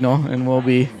bat signal, and we'll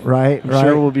be Right.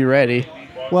 sure we'll be ready.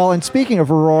 Well, and speaking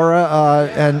of Aurora,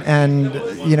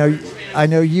 I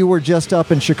know you were just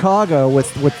up in Chicago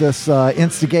with this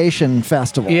Instigation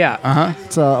Festival. Yeah.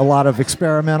 It's a lot of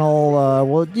experimental.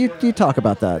 Well, you talk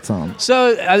about that some. So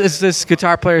it's this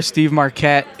guitar player, Steve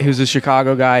Marquette, who's a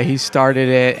Chicago guy. He started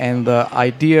it, and the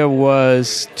idea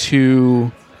was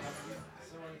to,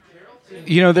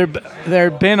 there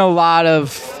have been a lot of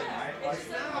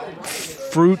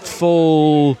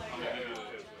fruitful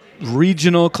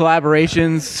regional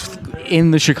collaborations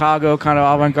in the Chicago kind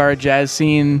of avant-garde jazz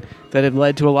scene that have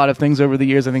led to a lot of things over the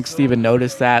years. I think Steven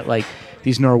noticed that, like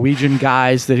these Norwegian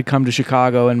guys that had come to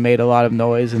Chicago and made a lot of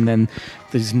noise, and then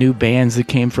these new bands that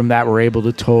came from that were able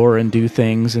to tour and do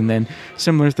things, and then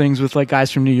similar things with like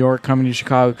guys from New York coming to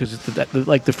Chicago because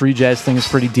the free jazz thing is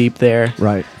pretty deep there.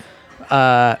 Right.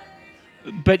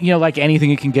 But like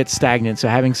anything, it can get stagnant. So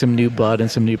having some new blood and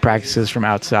some new practices from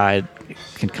outside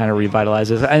can kind of revitalize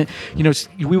it. And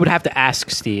we would have to ask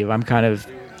Steve. I'm kind of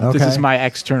This Okay. is my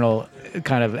external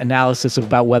kind of analysis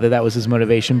about whether that was his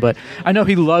motivation. But I know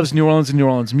he loves New Orleans and New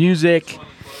Orleans music,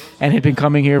 and had been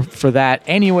coming here for that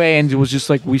anyway, and it was just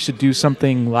like, we should do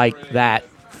something like that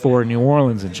for New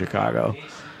Orleans and Chicago.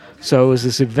 So it was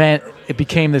this event. It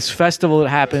became this festival that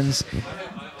happens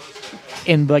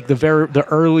in like the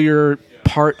earlier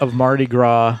part of Mardi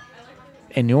Gras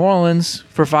in New Orleans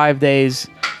for 5 days,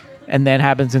 and then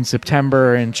happens in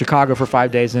September in Chicago for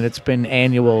 5 days, and it's been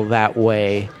annual that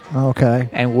way. Okay.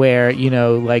 And where,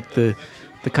 like the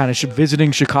kind of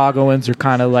visiting Chicagoans are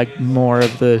kind of like more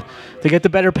of they get the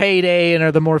better payday and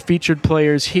are the more featured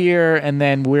players here, and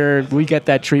then we get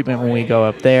that treatment when we go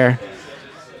up there.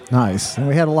 Nice. And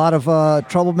we had a lot of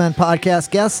Trouble Men podcast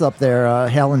guests up there.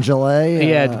 Helen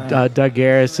Gillet. Doug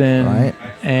Garrison. Right.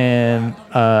 And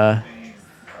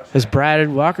has Brad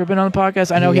Walker been on the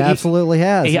podcast? I know he absolutely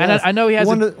has. Yes. I know he has.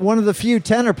 One of the few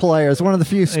tenor players, one of the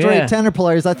few straight tenor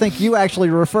players. I think you actually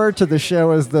referred to the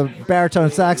show as the baritone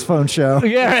saxophone show.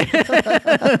 Yeah,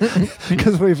 right.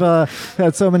 Because we've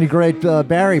had so many great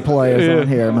Barry players on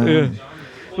here, man. Yeah.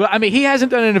 Well, I mean, he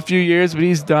hasn't done it in a few years,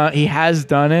 but he has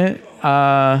done it.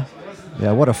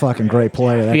 Yeah, what a fucking great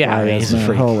player that guy is, he's man. a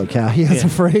freak. Holy cow, he is a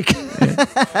freak.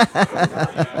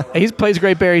 He plays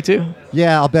great Barry too.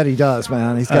 Yeah, I'll bet he does,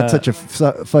 man. He's got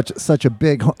such a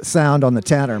big sound on the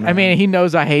tenor, man. I mean, he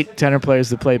knows I hate tenor players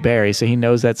that play Barry, so he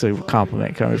knows that's a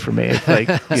compliment coming from me. It's like,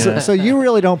 so you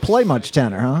really don't play much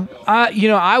tenor, huh?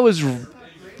 I was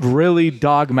really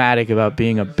dogmatic about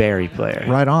being a Barry player.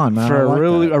 Right on, man. For I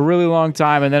like a really long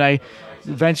time, and then I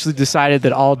eventually decided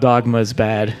that all dogma is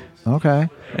bad. Okay.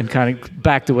 And kind of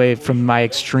backed away from my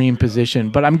extreme position.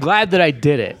 But I'm glad that I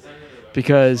did it,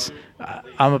 because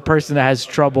I'm a person that has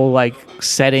trouble like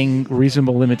setting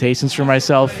reasonable limitations for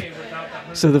myself.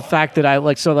 So the fact that I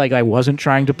wasn't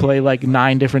trying to play like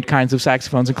 9 different kinds of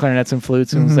saxophones and clarinets and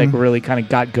flutes, and was like really kind of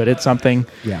got good at something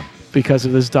because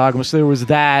of this dogma. So there was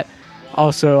that.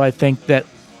 Also, I think that,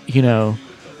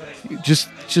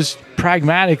 just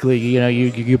pragmatically,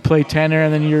 you play tenor,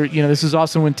 and then this is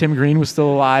also when Tim Green was still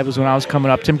alive, was when I was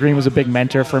coming up. Tim Green was a big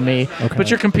mentor for me. Okay. But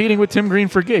you're competing with Tim Green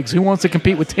for gigs. Who wants to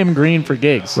compete with Tim Green for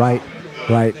gigs? Right.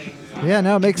 Yeah,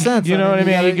 no, it makes sense. You know what I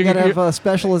mean? You gotta have a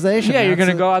specialization. Yeah, you're going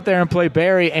to go out there and play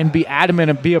Barry and be adamant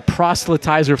and be a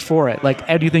proselytizer for it. Like,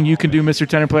 anything you can do, Mr.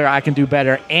 Tenor Player, I can do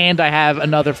better. And I have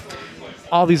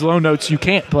all these low notes you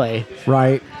can't play.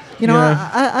 Right.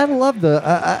 I love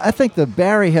I think the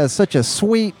Barry has such a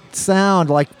sweet sound,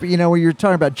 like, when you're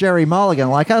talking about Jerry Mulligan.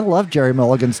 Like, I love Jerry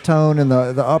Mulligan's tone in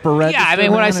the upper register. Yeah, I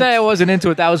mean, when I say I wasn't into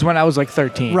it, that was when I was like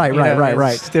 13. Right.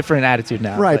 It's a different attitude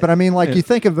now. Right, but I mean, like, you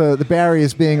think of the Barry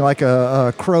as being like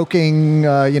a croaking,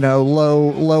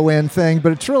 low end thing,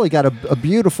 but it's really got a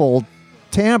beautiful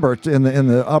timbre in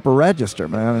the upper register,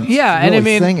 man. It's really and I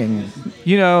mean, singing.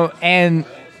 And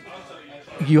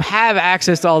you have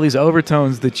access to all these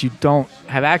overtones that you don't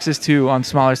have access to on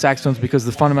smaller saxophones, because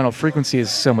the fundamental frequency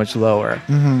is so much lower.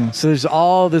 Mm-hmm. So there's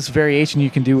all this variation you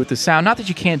can do with the sound. Not that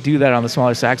you can't do that on the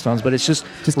smaller saxophones, but it's just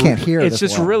can't hear it. It's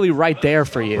just really right there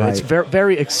for you. Right. It's very,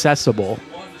 very accessible.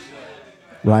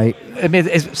 Right. I mean,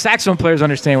 saxophone players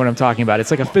understand what I'm talking about.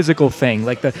 It's like a physical thing.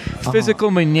 Like the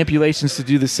physical manipulations to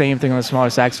do the same thing on the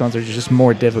smaller saxophones are just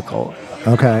more difficult.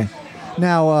 Okay.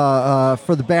 Now,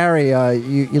 for the Barry,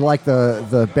 you like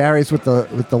the Barrys with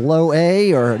the low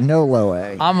A or no low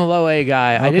A? I'm a low A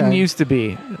guy. Okay. I didn't used to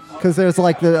be. Because there's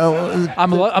like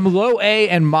I'm a low A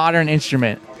and modern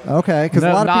instrument. Okay, because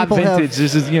a lot of people vintage.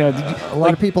 This is a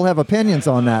lot of people have opinions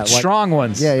on that. Strong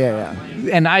ones. Yeah.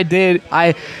 And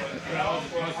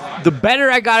the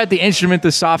better I got at the instrument,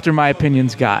 the softer my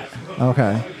opinions got.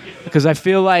 Okay. Because I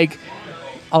feel like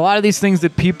a lot of these things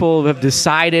that people have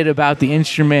decided about the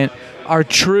instrument are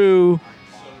true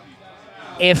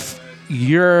if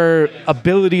your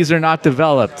abilities are not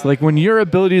developed. Like, when your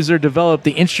abilities are developed,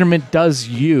 the instrument does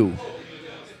you.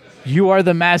 You are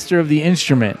the master of the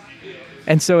instrument.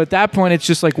 And so at that point, it's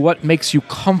just like what makes you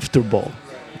comfortable.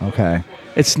 Okay.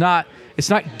 It's not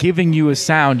giving you a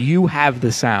sound. You have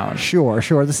the sound. Sure.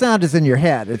 The sound is in your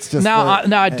head. It's just now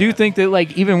I do think that,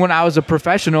 like, even when I was a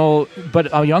professional, but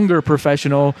a younger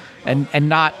professional, and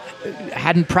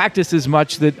hadn't practiced as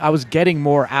much, that I was getting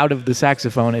more out of the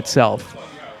saxophone itself.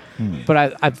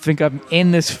 But I think I'm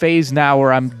in this phase now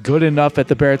where I'm good enough at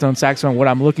the baritone saxophone. What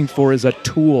I'm looking for is a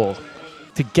tool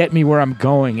to get me where I'm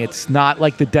going. It's not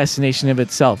like the destination of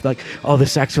itself. Like, oh, the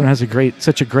saxophone has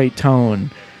such a great tone.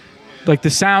 Like,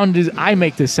 the sound is, I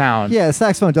make the sound. Yeah, the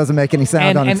saxophone doesn't make any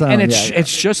sound on its own. And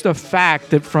it's just a fact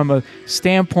that from a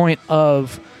standpoint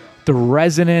of the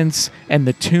resonance and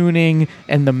the tuning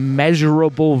and the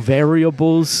measurable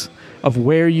variables of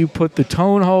where you put the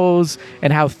tone holes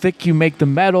and how thick you make the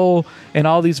metal and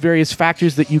all these various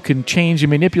factors that you can change and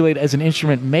manipulate as an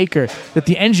instrument maker, that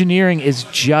the engineering is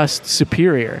just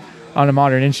superior on a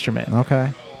modern instrument.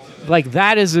 Okay. Like,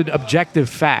 that is an objective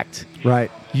fact.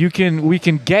 Right. We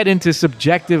can get into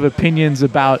subjective opinions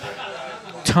about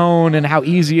tone and how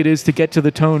easy it is to get to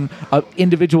the tone an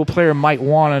individual player might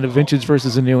want on a vintage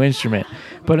versus a new instrument.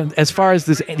 But as far as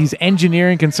these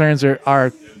engineering concerns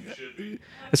are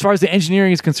as far as the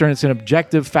engineering is concerned, it's an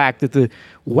objective fact that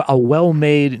a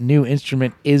well-made new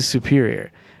instrument is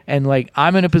superior. And like,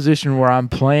 I'm in a position where I'm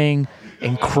playing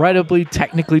incredibly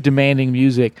technically demanding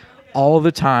music all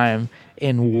the time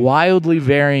in wildly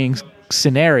varying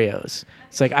scenarios.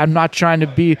 It's like, I'm not trying to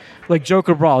be like Joe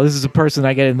Cabral. This is a person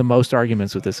I get in the most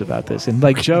arguments with about this. And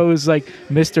like, Joe is like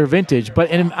Mr. Vintage,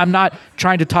 and I'm not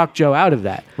trying to talk Joe out of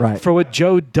that. Right. For what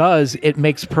Joe does, it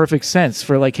makes perfect sense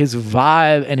for like his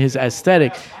vibe and his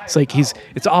aesthetic. It's like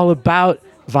it's all about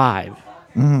vibe.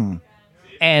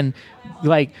 And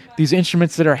like, these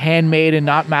instruments that are handmade and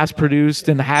not mass produced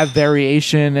and have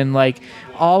variation and like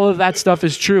all of that stuff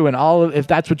is true, and if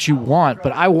that's what you want.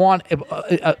 But I want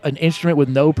an instrument with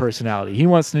no personality. He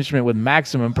wants an instrument with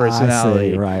maximum personality.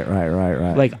 I see.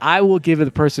 Right. Like, I will give it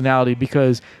the personality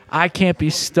because I can't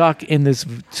be stuck in this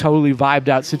totally vibed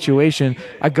out situation.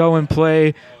 I go and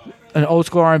play an old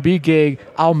school R&B gig,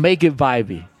 I'll make it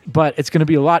vibey. But it's going to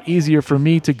be a lot easier for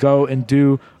me to go and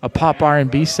do a pop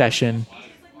R&B session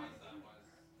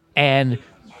and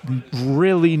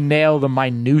really nail the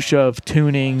minutia of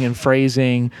tuning and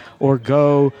phrasing, or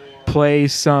go play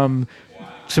some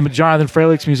Jonathan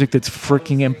Freilich music that's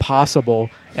freaking impossible,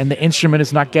 and the instrument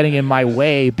is not getting in my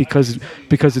way because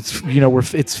it's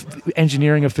it's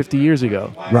engineering of 50 years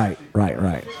ago. Right.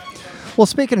 Well,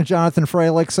 speaking of Jonathan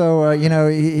Freilich, so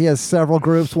he has several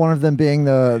groups. One of them being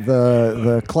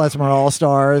the Klezmer All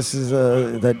Stars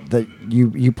that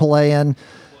you play in.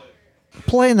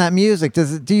 Playing that music,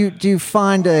 do you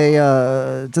find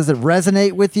does it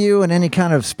resonate with you in any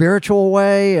kind of spiritual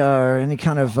way, or any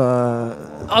kind of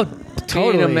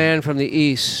Totally. Being a man from the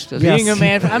East. Being a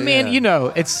man, I mean,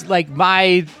 it's like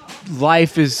my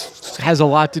life has a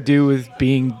lot to do with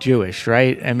being Jewish,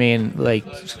 right? I mean, like,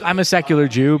 I'm a secular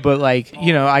Jew, but like,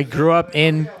 I grew up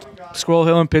in Squirrel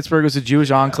Hill in Pittsburgh. It was a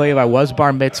Jewish enclave. I was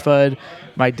bar mitzvahed.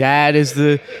 My dad is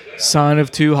the son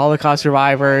of 2 Holocaust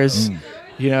survivors.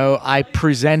 I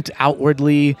present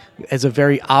outwardly as a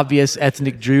very obvious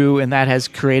ethnic Jew, and that has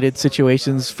created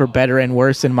situations for better and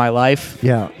worse in my life.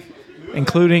 Yeah.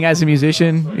 Including as a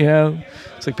musician,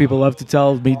 it's like people love to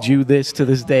tell me Jew this to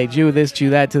this day, Jew this,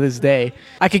 Jew that to this day.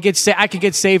 I could get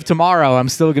saved tomorrow. I'm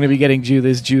still going to be getting Jew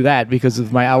this, Jew that because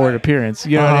of my outward appearance.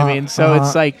 You know what I mean? So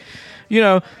it's like,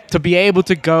 to be able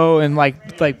to go and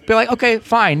like be like, okay,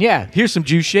 fine, yeah, here's some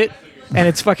Jew shit. And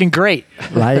it's fucking great.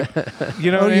 Right.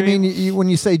 You know what I mean? You when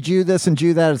you say Jew this and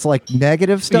Jew that, it's like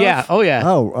negative stuff? Yeah. Oh, yeah.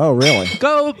 Oh, really?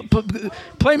 Go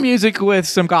play music with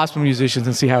some gospel musicians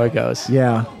and see how it goes.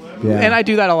 Yeah. And I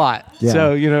do that a lot. Yeah.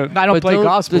 So, I don't play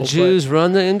gospel. The Jews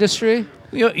run the industry?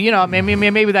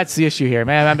 Maybe that's the issue here,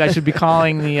 man. I should be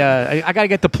calling the. I got to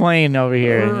get the plane over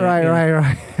here.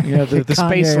 Right. The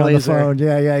space Kanye on laser. the phone.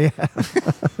 Yeah.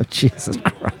 Jesus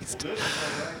Christ.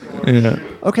 Yeah.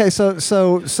 Okay, so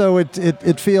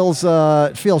it feels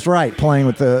right playing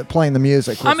the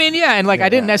music. I mean, yeah, and like, I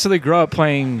didn't necessarily grow up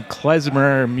playing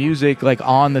klezmer music like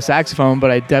on the saxophone, but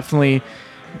I definitely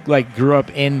like grew up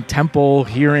in temple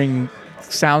hearing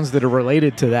sounds that are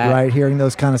related to that. Right, hearing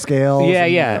those kind of scales.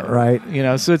 Yeah. Right.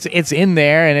 So it's in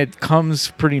there, and it comes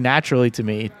pretty naturally to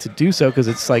me to do so because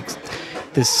it's like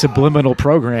this subliminal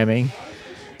programming.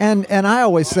 And I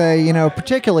always say,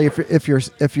 particularly if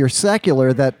you're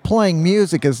secular, that playing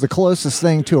music is the closest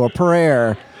thing to a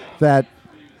prayer that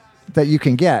you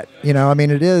can get. I mean,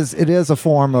 it is a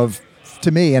form of, to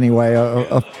me anyway,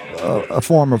 a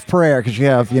form of prayer, because you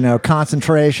have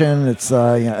concentration, it's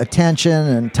attention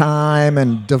and time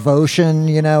and devotion.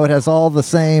 It has all the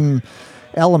same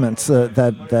elements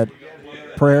that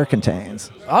prayer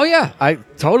contains. Oh yeah, I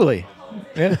totally.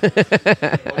 Yeah.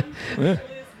 Yeah.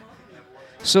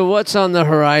 So what's on the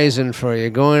horizon for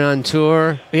you? Going on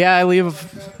tour? Yeah, I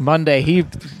leave Monday.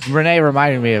 Renee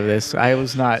reminded me of this. I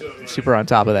was not super on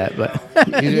top of that, but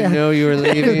You didn't know you were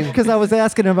leaving? Because I was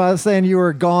asking him, I was saying you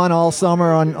were gone all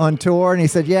summer on tour, and he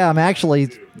said, "Yeah, I'm actually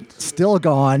still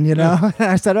gone, you know? And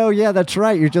I said, oh, yeah, that's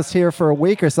right. You're just here for a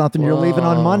week or something. You're leaving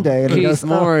on Monday. And he Keith goes,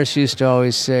 Morris used to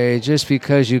always say, just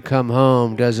because you come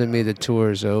home doesn't mean the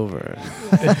tour's over.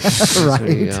 right.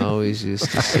 He always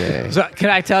used to say. So can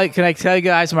I tell you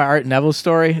guys my Art Neville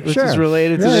story, which Sure. is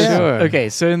related to Yeah, this? yeah. Sure. Okay,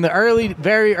 so in the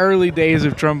very early days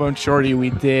of Trombone Shorty, we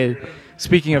did,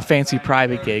 speaking of fancy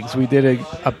private gigs, we did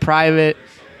a private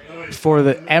for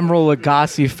the Emeril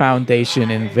Lagasse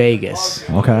Foundation in Vegas.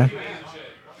 Okay.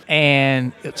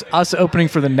 And it's us opening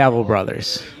for the Neville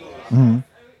Brothers. Mm-hmm.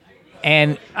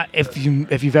 And if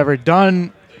you've ever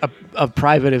done a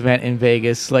private event in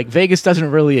Vegas, like Vegas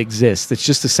doesn't really exist. It's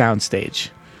just a soundstage.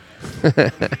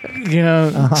 You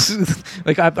know,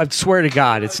 like I swear to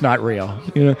God, it's not real.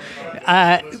 You know,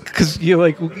 because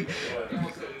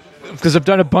because I've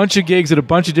done a bunch of gigs at a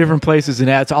bunch of different places, and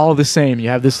it's all the same. You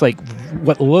have this like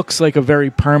what looks like a very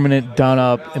permanent, done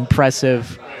up,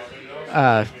 impressive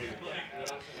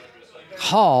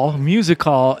music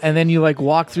hall, and then you like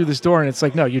walk through this door and it's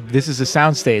like, no, this is a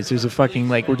soundstage. There's a fucking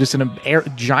like we're just in a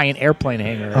giant airplane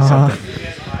hangar or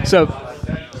something. So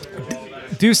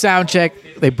do sound check.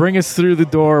 They bring us through the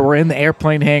door. We're in the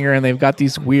airplane hangar, and they've got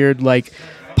these weird like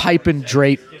pipe and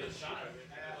drape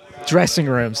dressing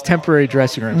rooms, temporary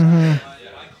dressing rooms.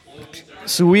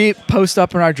 So we post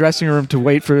up in our dressing room to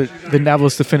wait for the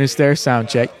Nevilles to finish their sound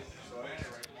check,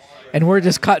 and we're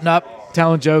just cutting up,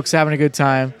 telling jokes, having a good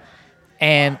time.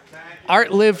 And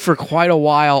Art lived for quite a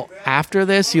while after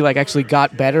this. He like actually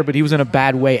got better, but he was in a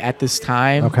bad way at this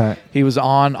time. Okay. He was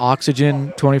on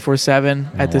oxygen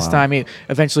 24/7 at this time. He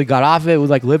eventually got off it.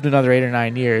 Like lived another 8 or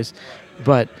 9 years,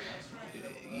 but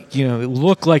you know, it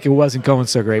looked like it wasn't going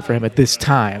so great for him at this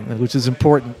time, which is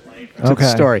important to the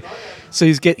story. So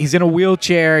he's in a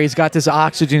wheelchair. He's got this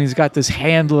oxygen. He's got this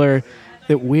handler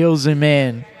that wheels him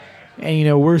in. And, you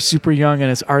know, we're super young, and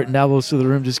it's Art Neville, so the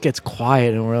room just gets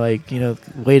quiet, and we're like, you know,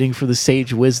 waiting for the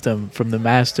sage wisdom from the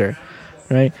master,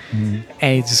 right? Mm-hmm.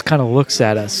 And he just kind of looks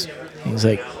at us. He's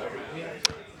like,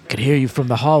 I could hear you from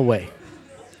the hallway.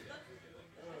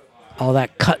 All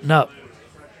that cutting up.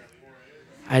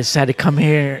 I just had to come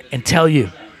here and tell you,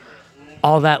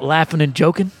 all that laughing and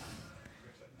joking,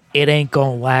 it ain't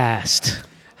gonna last.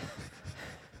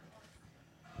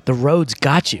 The road's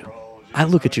got you. I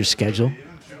look at your schedule.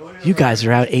 You guys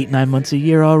are out 8-9 months a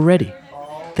year already.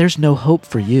 There's no hope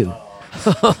for you.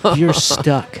 You're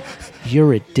stuck.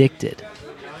 You're addicted.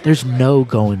 There's no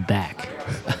going back.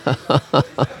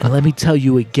 And let me tell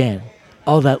you again,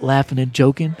 all that laughing and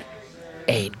joking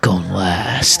ain't gonna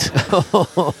last.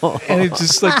 And it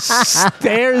just like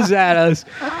stares at us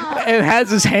and has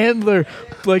his handler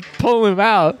like pull him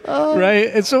out,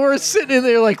 right? And so we're sitting in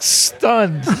there like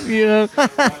stunned, you know?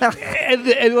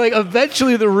 and like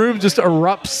eventually the room just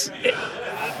erupts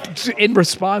in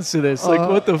response to this. Like,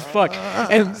 what the fuck?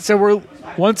 And so we're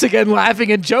once again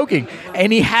laughing and joking.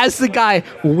 And he has the guy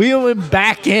wheel him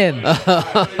back in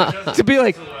to be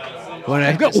like,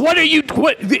 what are you?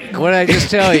 What did I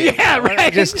just tell you? Yeah, right. What did I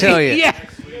just tell you? Yeah.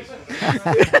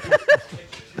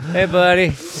 Hey, buddy.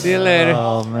 See you later.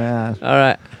 Oh, man. All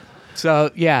right.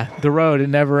 So yeah, the road, it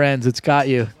never ends. It's got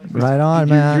you. Right on,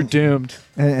 man. You're doomed.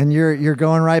 And you're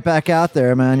going right back out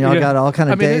there, man. Y'all got all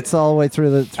kind of dates all the way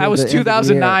through the. I was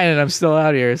 2009, and I'm still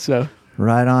out here. So.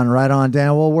 Right on,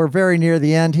 Dan. Well, we're very near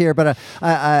the end here, but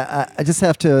I just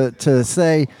have to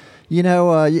say, you know,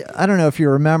 I don't know if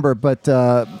you remember, but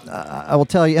I will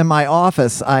tell you, in my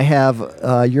office, I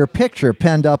have your picture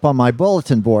pinned up on my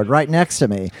bulletin board right next to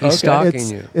me. He's stalking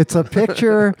you. It's a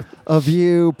picture of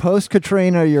you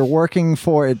post-Katrina. You're working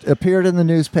for, it appeared in the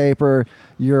newspaper.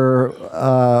 You're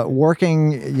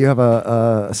working, you have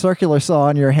a circular saw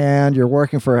in your hand. You're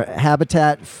working for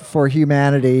Habitat for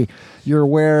Humanity. You're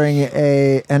wearing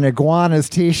an iguanas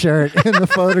T-shirt in the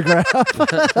photograph,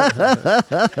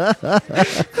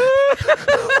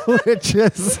 which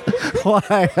is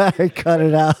why I cut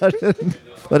it out and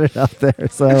put it up there.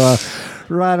 So,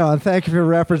 right on. Thank you for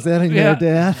representing there,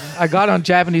 Dan. I got on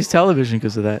Japanese television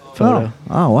because of that photo.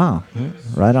 Oh, wow.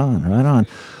 Right on.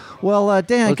 Well,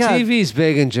 Dan, God. TV's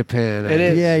big in Japan. It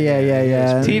is.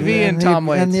 Yeah. TV and Tom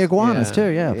Waits. And the iguanas, too,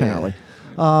 apparently.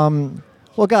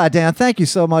 Well, God, Dan, thank you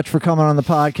so much for coming on the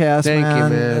podcast, Thank you,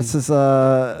 man. This is,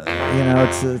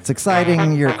 it's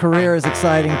exciting. Your career is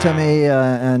exciting to me,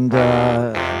 and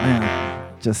man,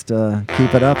 just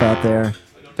keep it up out there.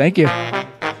 Thank you.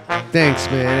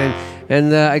 Thanks, man.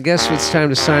 And I guess it's time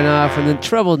to sign off, and the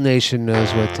Troubled Nation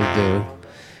knows what to do.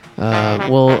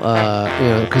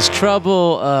 Because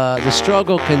trouble, the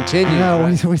struggle continues.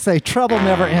 No, we say trouble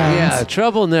never ends. Yeah,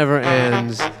 trouble never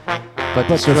ends. But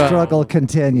the struggle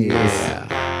continues. Yeah.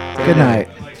 Good night.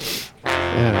 All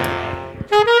right.